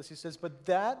puts this. He says, but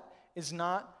that is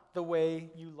not the way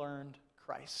you learned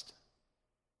Christ.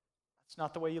 That's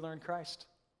not the way you learned Christ.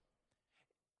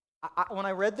 When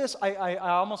I read this, I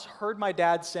almost heard my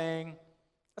dad saying,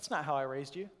 that's not how I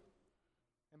raised you.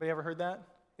 Anybody ever heard that?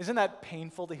 Isn't that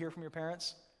painful to hear from your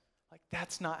parents?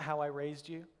 That's not how I raised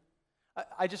you.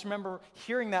 I just remember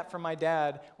hearing that from my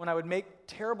dad when I would make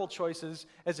terrible choices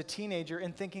as a teenager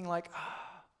and thinking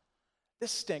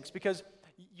this stinks. Because,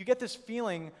 you get this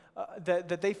feeling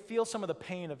that they feel some of the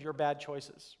pain of your bad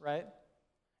choices, right?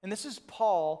 And this is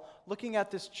Paul looking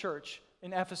at this church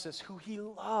in Ephesus who he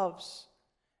loves.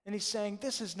 And he's saying,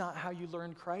 this is not how you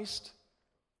learn Christ.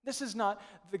 This is not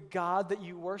the God that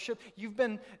you worship. You've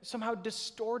been somehow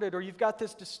distorted, or you've got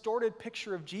this distorted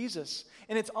picture of Jesus.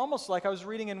 And it's almost like I was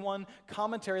reading in one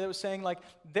commentary that was saying, like,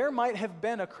 there might have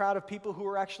been a crowd of people who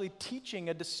were actually teaching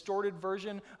a distorted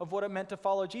version of what it meant to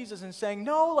follow Jesus and saying,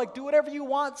 no, like, do whatever you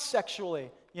want sexually,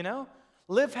 you know?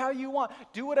 Live how you want.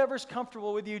 Do whatever's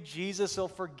comfortable with you. Jesus will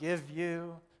forgive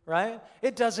you, right?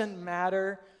 It doesn't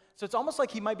matter. So it's almost like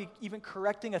he might be even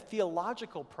correcting a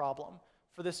theological problem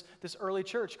for this early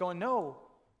church, going, no,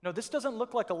 this doesn't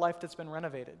look like a life that's been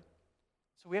renovated.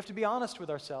 So we have to be honest with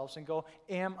ourselves and go,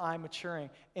 am I maturing?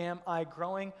 Am I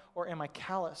growing, or am I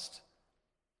calloused?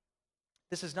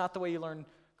 This is not the way you learn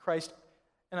Christ.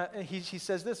 And he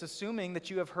says this, assuming that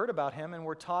you have heard about him and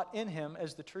were taught in him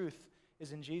as the truth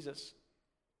is in Jesus.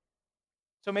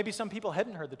 So maybe some people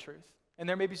hadn't heard the truth. And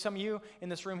there may be some of you in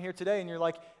this room here today, and you're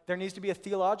like, there needs to be a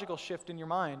theological shift in your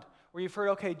mind where you've heard,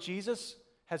 okay, Jesus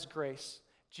has grace.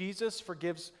 Jesus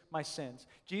forgives my sins.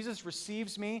 Jesus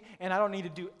receives me, and I don't need to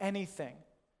do anything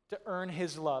to earn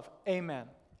his love. Amen.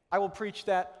 I will preach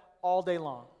that all day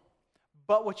long.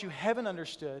 But what you haven't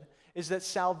understood is that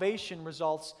salvation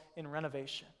results in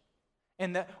renovation.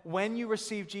 And that when you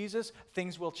receive Jesus,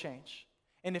 things will change.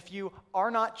 And if you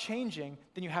are not changing,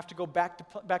 then you have to go back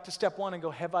to step one and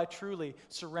go, have I truly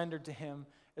surrendered to him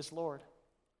as Lord?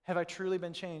 Have I truly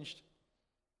been changed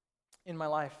in my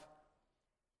life?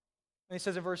 And he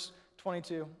says in verse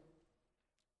 22, it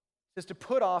says to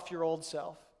put off your old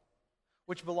self,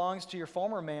 which belongs to your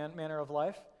former manner of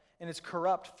life and is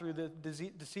corrupt through the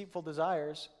deceitful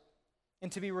desires,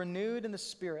 and to be renewed in the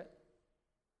spirit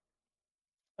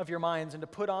of your minds, and to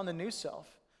put on the new self,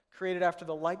 created after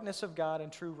the likeness of God in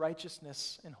true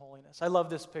righteousness and holiness. I love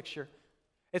this picture.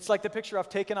 It's like the picture of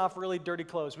taking off really dirty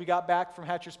clothes. We got back from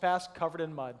Hatcher's Pass covered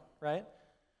in mud, right?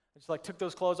 I just like took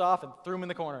those clothes off and threw them in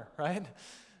the corner, right?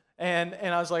 And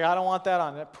I was like, I don't want that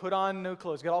on. I put on new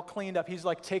clothes, get all cleaned up. He's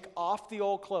like, take off the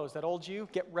old clothes, that old you,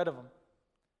 get rid of them.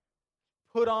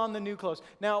 Put on the new clothes.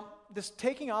 Now, this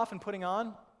taking off and putting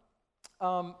on,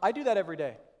 I do that every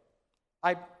day.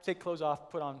 I take clothes off,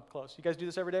 put on clothes. You guys do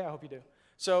this every day? I hope you do.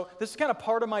 So this is kind of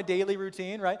part of my daily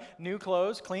routine, right? New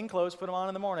clothes, clean clothes, put them on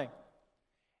in the morning.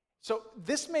 So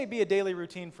this may be a daily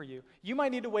routine for you. You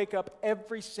might need to wake up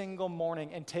every single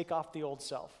morning and take off the old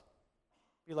self.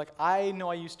 Be like, I know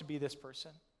I used to be this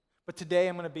person, but today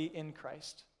I'm going to be in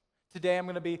Christ. Today I'm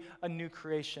going to be a new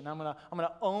creation. I'm going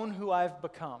to own who I've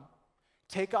become.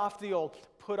 Take off the old,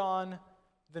 put on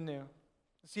the new.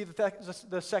 See,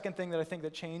 the second thing that I think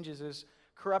that changes is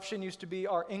corruption used to be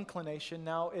our inclination,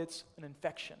 now it's an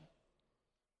infection.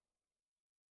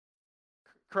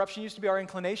 Corruption used to be our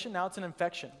inclination, now it's an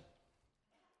infection.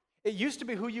 It used to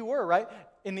be who you were, right?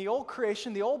 In the old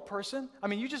creation, the old person,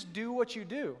 you just do what you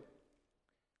do.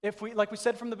 Like we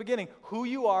said from the beginning, who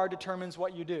you are determines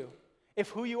what you do. If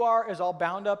who you are is all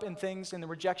bound up in things in the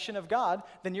rejection of God,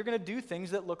 then you're going to do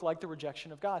things that look like the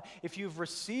rejection of God. If you've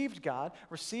received God,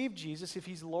 received Jesus, if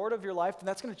he's Lord of your life, then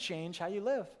that's going to change how you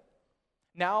live.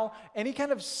 Now, any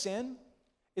kind of sin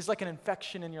is like an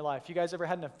infection in your life. You guys ever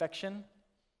had an infection?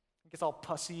 It gets all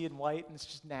pussy and white and it's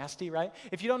just nasty, right?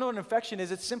 If you don't know what an infection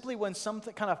is, it's simply when some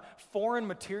kind of foreign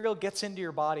material gets into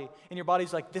your body and your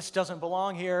body's like, this doesn't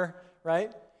belong here,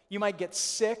 right? You might get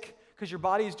sick because your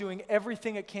body is doing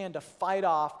everything it can to fight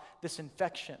off this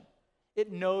infection.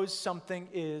 It knows something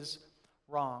is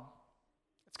wrong.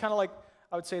 It's kind of like,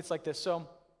 I would say it's like this. So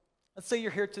let's say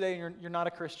you're here today and you're not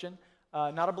a Christian,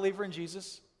 not a believer in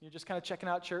Jesus. You're just kind of checking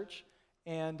out church.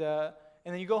 And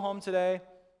then you go home today,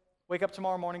 wake up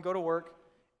tomorrow morning, go to work,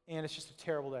 and it's just a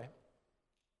terrible day.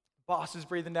 Boss is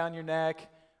breathing down your neck.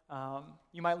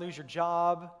 You might lose your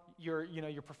job.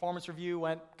 Your performance review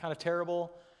went kind of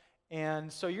terrible.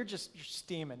 And so you're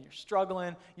steaming, you're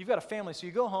struggling, you've got a family. So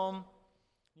you go home,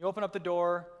 you open up the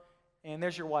door, and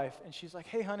there's your wife. And she's like,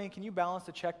 hey, honey, can you balance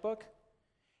the checkbook?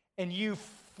 And you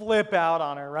flip out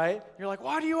on her, right? You're like,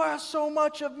 why do you ask so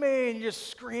much of me? And you're just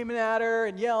screaming at her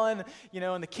and yelling,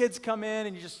 and the kids come in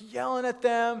and you're just yelling at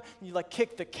them. And you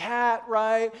kick the cat,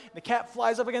 right? And the cat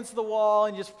flies up against the wall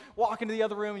and you just walk into the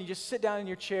other room and you just sit down in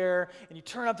your chair and you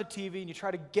turn up the TV and you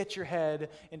try to get your head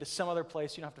into some other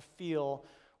place. You don't have to feel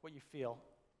what you feel.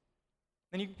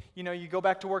 Then you go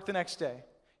back to work the next day.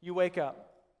 You wake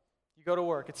up. You go to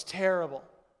work. It's terrible.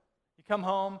 You come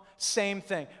home, same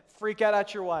thing. Freak out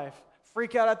at your wife.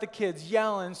 Freak out at the kids,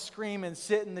 yelling, screaming,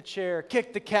 sit in the chair,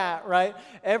 kick the cat, right?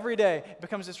 Every day it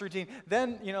becomes this routine.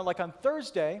 Then, like on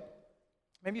Thursday,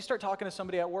 Maybe you start talking to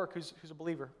somebody at work who's a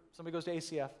believer. Somebody goes to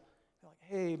ACF. They're like,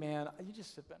 hey, man, you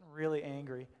just have been really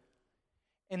angry.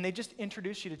 And they just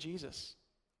introduce you to Jesus.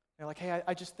 They're like, hey,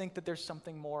 I just think that there's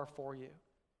something more for you.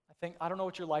 I don't know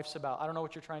what your life's about. I don't know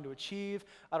what you're trying to achieve.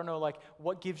 I don't know like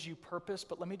what gives you purpose,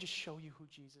 but let me just show you who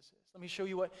Jesus is. Let me show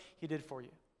you what he did for you.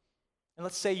 And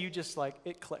let's say you just like,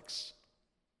 it clicks.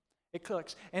 It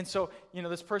clicks. And so,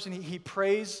 this person, he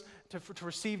prays to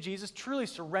receive Jesus, truly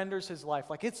surrenders his life.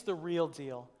 Like it's the real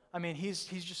deal. I mean, he's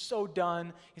just so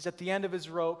done. He's at the end of his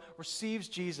rope, receives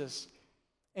Jesus.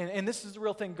 And this is the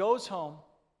real thing. Goes home,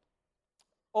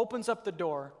 opens up the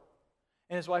door,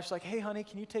 and his wife's like, hey, honey,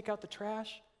 can you take out the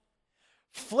trash?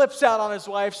 Flips out on his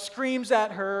wife, screams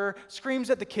at her, screams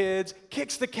at the kids,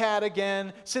 kicks the cat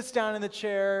again, sits down in the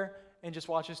chair, and just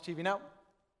watches TV. Now,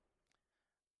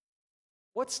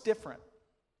 what's different?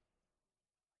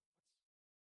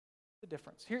 The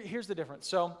difference. Here's the difference.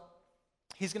 So,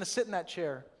 he's going to sit in that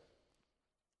chair,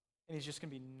 and he's just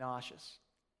going to be nauseous,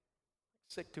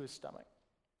 sick to his stomach.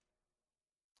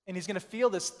 And he's going to feel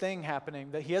this thing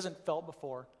happening that he hasn't felt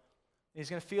before. And he's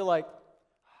going to feel like,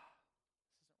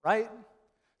 right?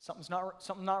 Something's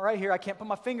not right here. I can't put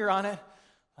my finger on it.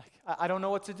 Like I don't know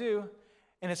what to do.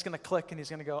 And it's going to click, and he's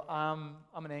going to go, I'm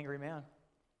an angry man,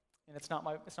 and it's not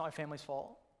my family's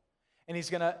fault. And he's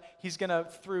gonna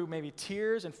through maybe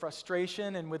tears and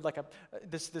frustration and with like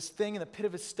this thing in the pit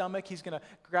of his stomach, he's gonna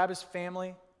grab his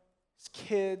family, his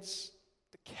kids,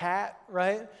 the cat,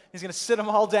 right? He's gonna sit them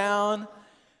all down,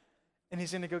 and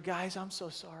he's gonna go, guys, I'm so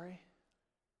sorry.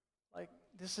 Like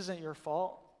this isn't your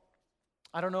fault.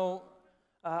 I don't know.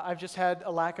 I've just had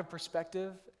a lack of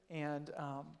perspective, and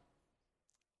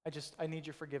I need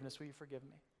your forgiveness. Will you forgive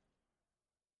me?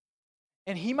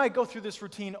 And he might go through this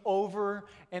routine over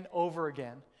and over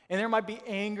again. And there might be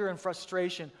anger and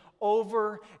frustration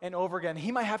over and over again.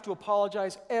 He might have to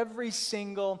apologize every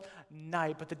single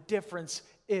night. But the difference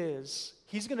is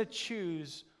he's going to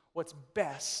choose what's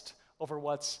best over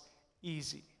what's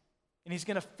easy. And he's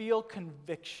going to feel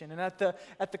conviction. And at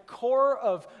the core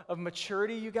of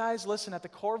maturity, you guys, listen, at the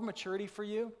core of maturity for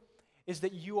you is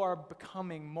that you are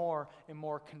becoming more and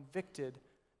more convicted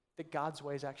that God's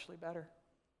way is actually better.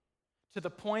 To the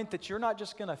point that you're not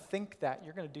just going to think that,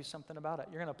 you're going to do something about it.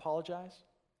 You're going to apologize.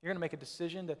 You're going to make a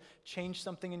decision to change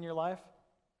something in your life.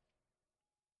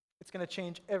 It's going to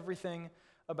change everything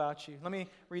about you. Let me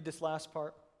read this last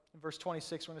part. In verse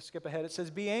 26, we're going to skip ahead. It says,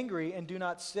 be angry and do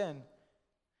not sin,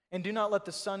 and do not let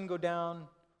the sun go down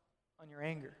on your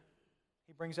anger.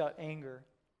 He brings out anger,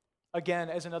 again,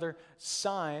 as another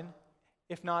sign,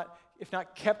 if not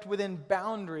kept within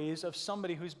boundaries of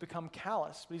somebody who's become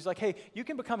callous. But he's like, hey, you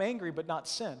can become angry but not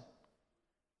sin.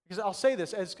 Because I'll say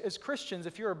this, as Christians,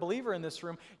 if you're a believer in this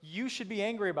room, you should be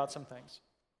angry about some things.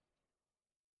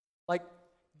 Like,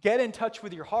 get in touch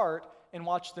with your heart and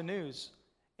watch the news.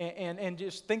 And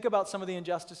just think about some of the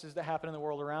injustices that happen in the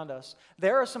world around us.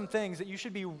 There are some things that you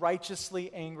should be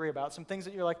righteously angry about. Some things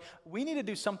that you're like, we need to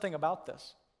do something about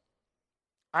this.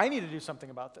 I need to do something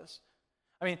about this.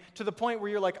 I mean, to the point where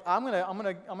you're like, I'm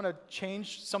gonna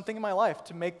change something in my life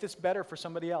to make this better for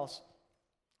somebody else.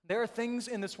 There are things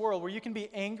in this world where you can be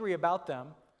angry about them,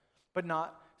 but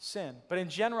not sin. But in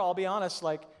general, I'll be honest,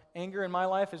 like anger in my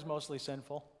life is mostly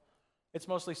sinful. It's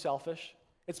mostly selfish.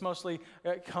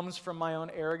 It comes from my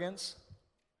own arrogance.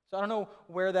 So I don't know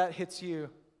where that hits you.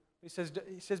 He says,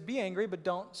 be angry, but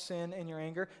don't sin in your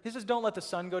anger. He says, don't let the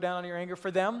sun go down on your anger.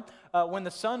 For them, when the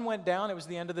sun went down, it was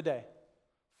the end of the day.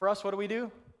 For us, what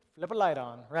do? Flip a light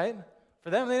on, right?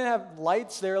 For them, they didn't have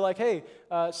lights. They were like, hey,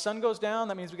 sun goes down.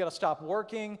 That means we got to stop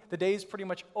working. The day's pretty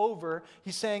much over.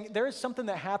 He's saying there is something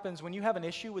that happens when you have an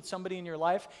issue with somebody in your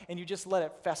life and you just let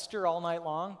it fester all night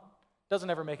long.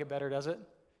 Doesn't ever make it better, does it?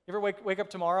 You ever wake up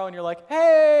tomorrow and you're like,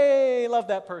 hey, love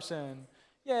that person.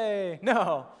 Yay.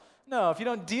 No. If you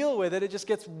don't deal with it, it just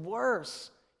gets worse.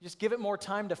 You just give it more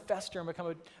time to fester and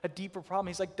become a deeper problem.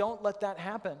 He's like, don't let that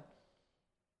happen.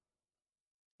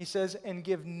 He says, and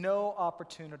give no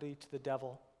opportunity to the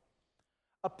devil.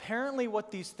 Apparently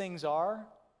what these things are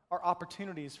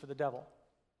opportunities for the devil.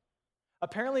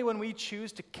 Apparently when we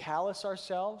choose to callous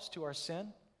ourselves to our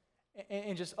sin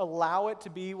and just allow it to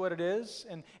be what it is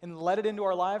and let it into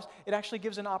our lives, it actually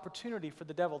gives an opportunity for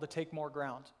the devil to take more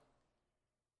ground.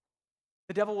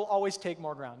 The devil will always take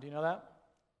more ground. Do you know that?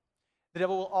 The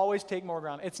devil will always take more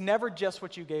ground. It's never just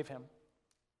what you gave him.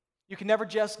 You can never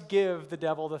just give the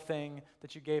devil the thing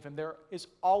that you gave him. There is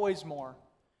always more,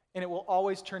 and it will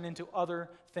always turn into other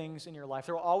things in your life.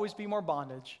 There will always be more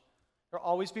bondage. There will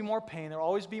always be more pain. There will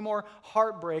always be more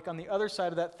heartbreak on the other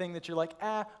side of that thing that you're like,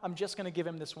 I'm just going to give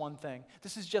him this one thing.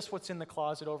 This is just what's in the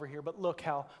closet over here, but look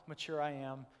how mature I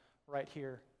am right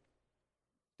here.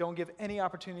 Don't give any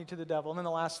opportunity to the devil. And then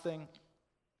the last thing,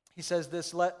 he says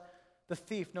this, let the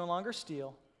thief no longer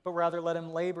steal, but rather let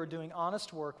him labor doing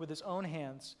honest work with his own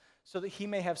hands, so that he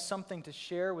may have something to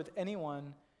share with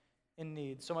anyone in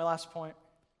need. So my last point,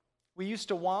 we used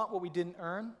to want what we didn't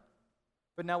earn,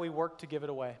 but now we work to give it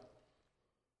away.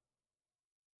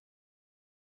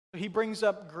 He brings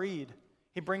up greed.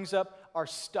 He brings up our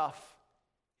stuff.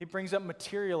 He brings up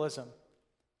materialism.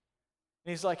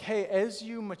 And he's like, hey, as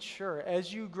you mature,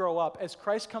 as you grow up, as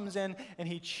Christ comes in and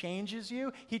he changes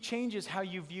you, he changes how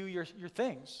you view your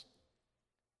things.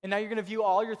 And now you're going to view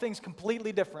all your things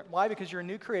completely different. Why? Because you're a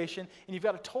new creation and you've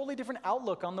got a totally different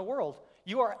outlook on the world.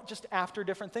 You are just after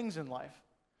different things in life.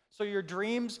 So your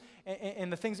dreams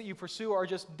and the things that you pursue are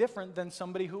just different than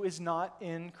somebody who is not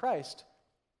in Christ.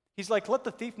 He's like, let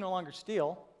the thief no longer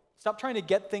steal. Stop trying to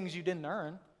get things you didn't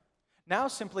earn. Now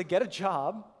simply get a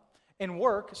job and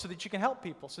work so that you can help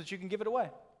people, so that you can give it away,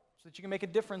 so that you can make a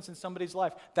difference in somebody's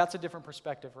life. That's a different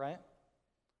perspective, right?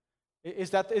 Is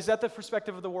that the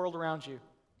perspective of the world around you?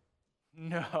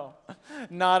 No,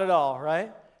 not at all,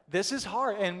 right? This is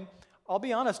hard, and I'll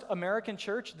be honest, American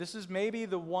church, this is maybe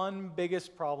the one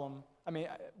biggest problem. I mean,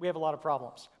 we have a lot of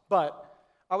problems, but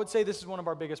I would say this is one of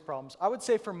our biggest problems. I would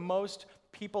say for most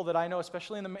people that I know,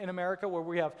 especially in America where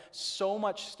we have so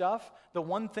much stuff, the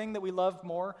one thing that we love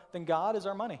more than God is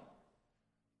our money.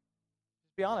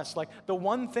 Be honest, like the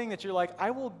one thing that you're like,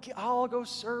 I'll go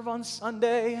serve on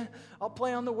Sunday, I'll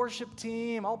play on the worship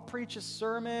team, I'll preach a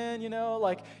sermon,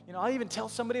 I'll even tell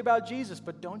somebody about Jesus,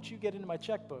 but don't you get into my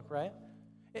checkbook, right?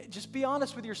 Just be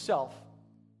honest with yourself.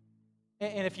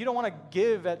 And if you don't want to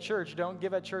give at church, don't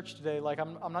give at church today. Like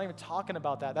I'm not even talking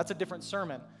about that. That's a different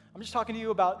sermon. I'm just talking to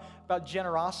you about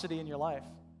generosity in your life.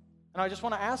 And I just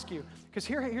want to ask you, because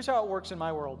here's how it works in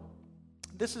my world.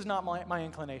 This is not my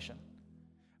inclination.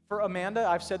 For Amanda,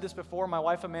 I've said this before, my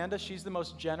wife Amanda, she's the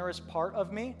most generous part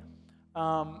of me.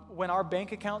 When our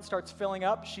bank account starts filling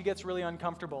up, she gets really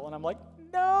uncomfortable. And I'm like,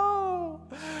 no,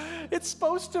 it's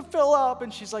supposed to fill up.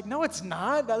 And she's like, no, it's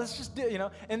not. Let's just do,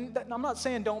 And I'm not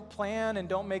saying don't plan and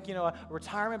don't make, a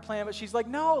retirement plan. But she's like,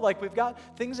 no, like we've got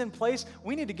things in place.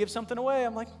 We need to give something away.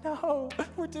 I'm like, no,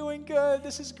 we're doing good.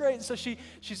 This is great. And so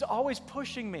she's always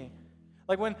pushing me.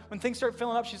 Like when things start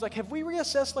filling up, she's like, have we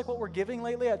reassessed like what we're giving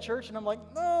lately at church? And I'm like,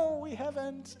 no, we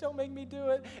haven't. Don't make me do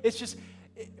it. It's just,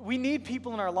 we need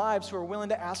people in our lives who are willing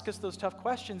to ask us those tough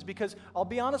questions, because I'll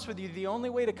be honest with you, the only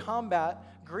way to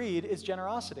combat greed is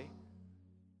generosity.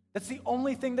 That's the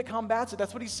only thing that combats it.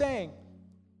 That's what he's saying.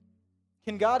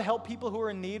 Can God help people who are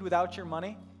in need without your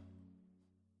money?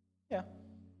 Yeah.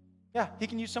 Yeah, he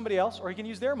can use somebody else, or he can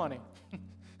use their money.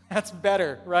 That's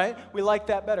better, right? We like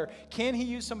that better. Can he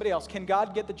use somebody else? Can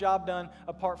God get the job done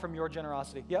apart from your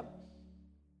generosity? Yep.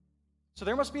 So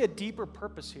there must be a deeper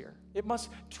purpose here. It must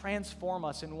transform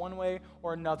us in one way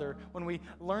or another when we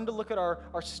learn to look at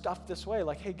our stuff this way.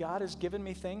 Like, hey, God has given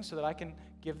me things so that I can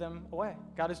give them away.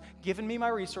 God has given me my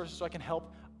resources so I can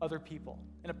help other people.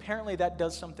 And apparently that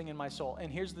does something in my soul. And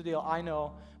here's the deal. I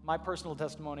know my personal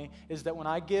testimony is that when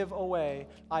I give away,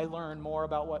 I learn more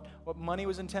about what money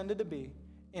was intended to be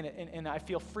in it. And I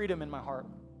feel freedom in my heart.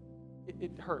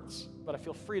 It hurts, but I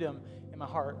feel freedom in my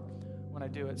heart when I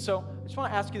do it. So I just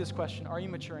want to ask you this question. Are you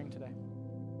maturing today?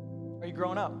 Are you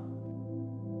growing up?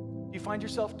 Do you find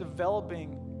yourself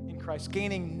developing in Christ,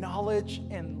 gaining knowledge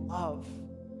and love?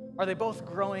 Are they both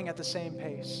growing at the same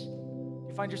pace? Do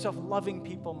you find yourself loving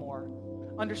people more,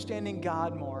 understanding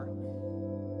God more,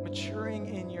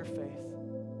 maturing in your faith?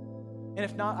 And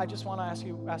if not, I just want to ask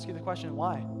you the question,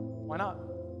 why? Why not?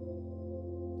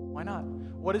 Why not?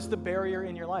 What is the barrier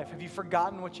in your life? Have you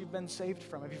forgotten what you've been saved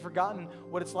from? Have you forgotten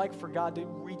what it's like for God to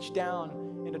reach down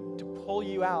and to pull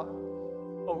you out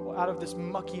of this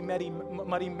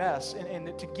muddy mess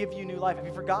and to give you new life? Have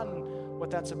you forgotten what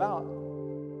that's about?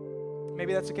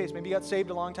 Maybe that's the case. Maybe you got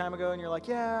saved a long time ago and you're like,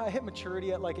 yeah, I hit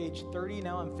maturity at like age 30.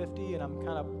 Now I'm 50 and I'm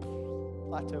kind of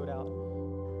plateaued out.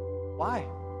 Why?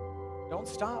 Don't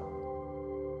stop.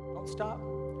 Don't stop.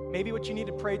 Maybe what you need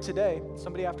to pray today,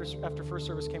 somebody after first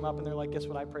service came up and they're like, guess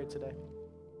what I prayed today?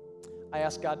 I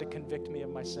asked God to convict me of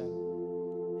my sin.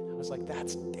 And I was like,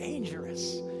 that's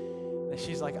dangerous. And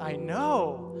she's like, I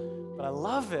know, but I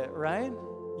love it, right?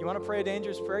 You want to pray a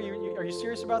dangerous prayer? Are you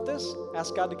serious about this?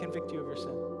 Ask God to convict you of your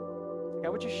sin.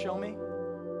 God, would you show me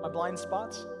my blind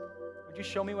spots? Would you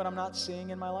show me what I'm not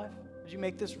seeing in my life? Would you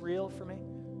make this real for me?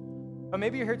 But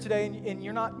maybe you're here today and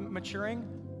you're not maturing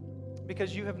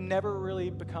because you have never really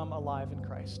become alive in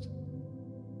Christ.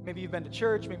 Maybe you've been to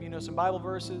church, maybe you know some Bible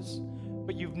verses,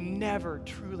 but you've never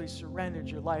truly surrendered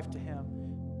your life to Him.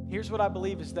 Here's what I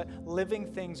believe is that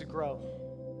living things grow.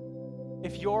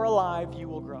 If you're alive, you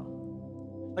will grow.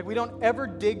 Like, we don't ever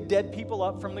dig dead people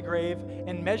up from the grave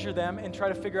and measure them and try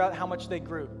to figure out how much they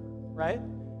grew, right?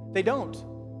 They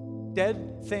don't.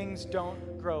 Dead things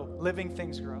don't grow. Living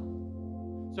things grow.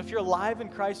 So if you're alive in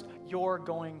Christ, you're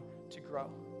going to grow.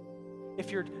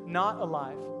 If you're not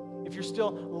alive, if you're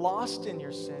still lost in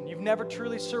your sin, you've never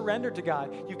truly surrendered to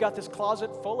God, you've got this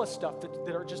closet full of stuff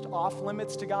that are just off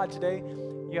limits to God, today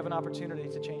you have an opportunity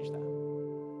to change that.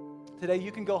 Today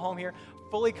you can go home here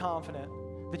fully confident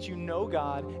that you know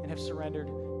God and have surrendered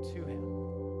to Him.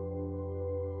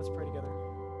 Let's pray together.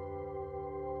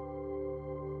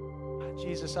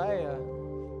 Jesus,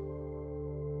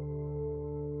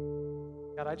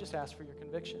 God, I just ask for your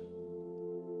conviction.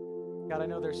 God, I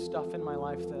know there's stuff in my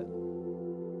life that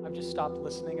I've just stopped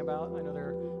listening about. I know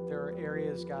there are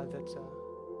areas, God, that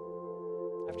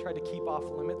I've tried to keep off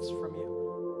limits from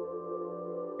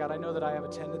you. God, I know that I have a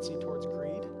tendency towards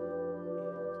greed.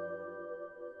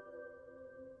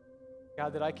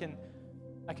 God, that I can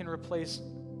replace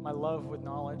my love with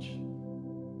knowledge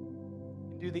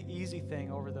and do the easy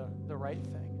thing over the right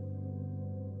thing.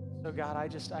 So God, I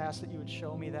ask that you would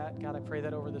show me that. God, I pray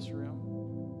that over this room.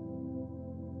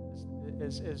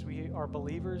 As we are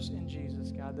believers in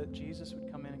Jesus, God, that Jesus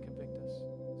would come in and convict us.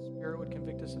 The Spirit would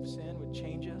convict us of sin, would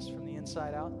change us from the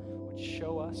inside out, would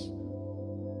show us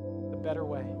the better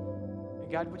way.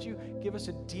 And God, would you give us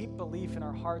a deep belief in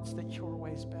our hearts that your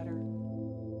way is better?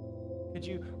 Could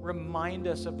you remind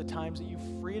us of the times that you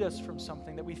freed us from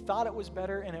something that we thought it was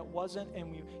better and it wasn't,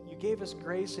 and you gave us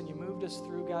grace and you moved us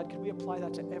through, God? Could we apply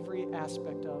that to every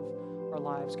aspect of our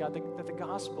lives, God? That the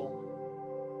gospel,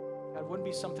 God, wouldn't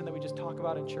be something that we just talk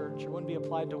about in church, or wouldn't be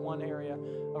applied to one area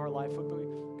of our life,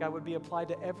 God, would be applied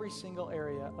to every single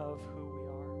area of who we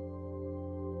are.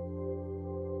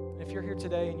 And if you're here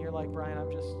today and you're like, Brian, I'm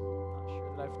just not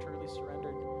sure that I've truly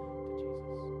surrendered to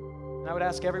Jesus. And I would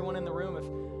ask everyone in the room, if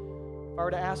I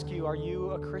were to ask you, are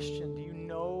you a Christian? Do you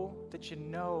know that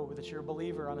you're a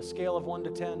believer? On a scale of 1 to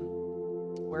 10,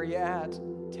 where are you at?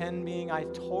 10 being, I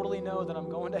totally know that I'm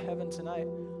going to heaven tonight.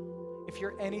 If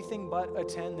you're anything but a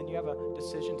 10, then you have a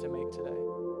decision to make today.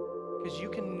 Because you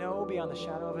can know beyond the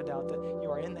shadow of a doubt that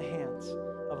you are in the hands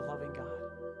of a loving God.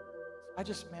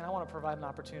 So I want to provide an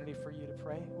opportunity for you to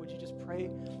pray. Would you just pray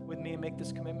with me and make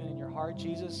this commitment in your heart?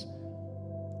 Jesus,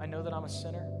 I know that I'm a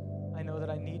sinner. I know that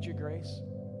I need your grace.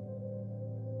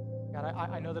 God,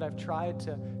 I know that I've tried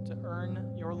to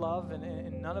earn your love,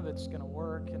 and none of it's going to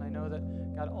work. And I know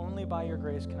that, God, only by your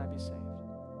grace can I be saved.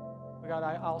 But God,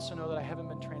 I also know that I haven't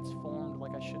been transformed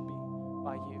like I should be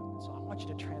by you. So I want you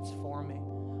to transform me.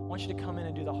 I want you to come in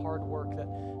and do the hard work that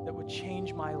would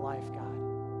change my life, God.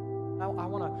 I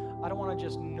don't want to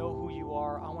just know who you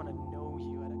are. I want to know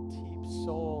you at a deep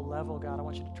soul level, God. I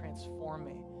want you to transform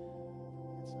me from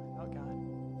the inside out, God.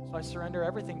 So I surrender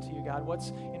everything to you, God. What's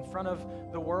in front of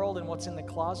the world and what's in the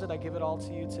closet, I give it all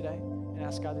to you today, and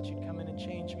ask, God, that you'd come in and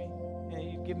change me, and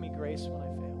you'd give me grace when I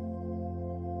fail.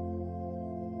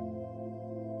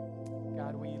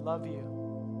 God, we love you.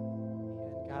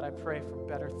 And God, I pray for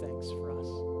better things for us.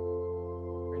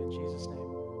 I pray in Jesus' name.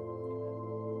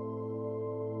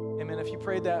 Amen. Amen. If you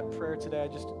prayed that prayer today, I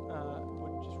would just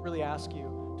really ask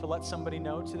you to let somebody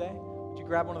know today. Would you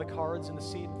grab one of the cards in the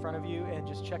seat in front of you and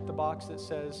just check the box that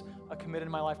says, I committed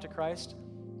my life to Christ?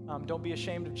 Don't be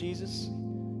ashamed of Jesus.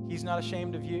 He's not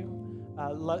ashamed of you.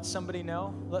 Let somebody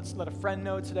know. Let a friend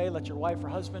know today. Let your wife or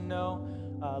husband know.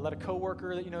 Let a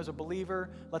coworker that you know is a believer.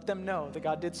 Let them know that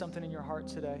God did something in your heart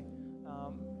today.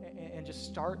 And just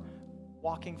start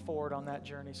walking forward on that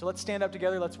journey. So let's stand up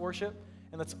together. Let's worship.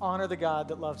 And let's honor the God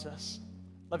that loves us.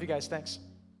 Love you guys. Thanks.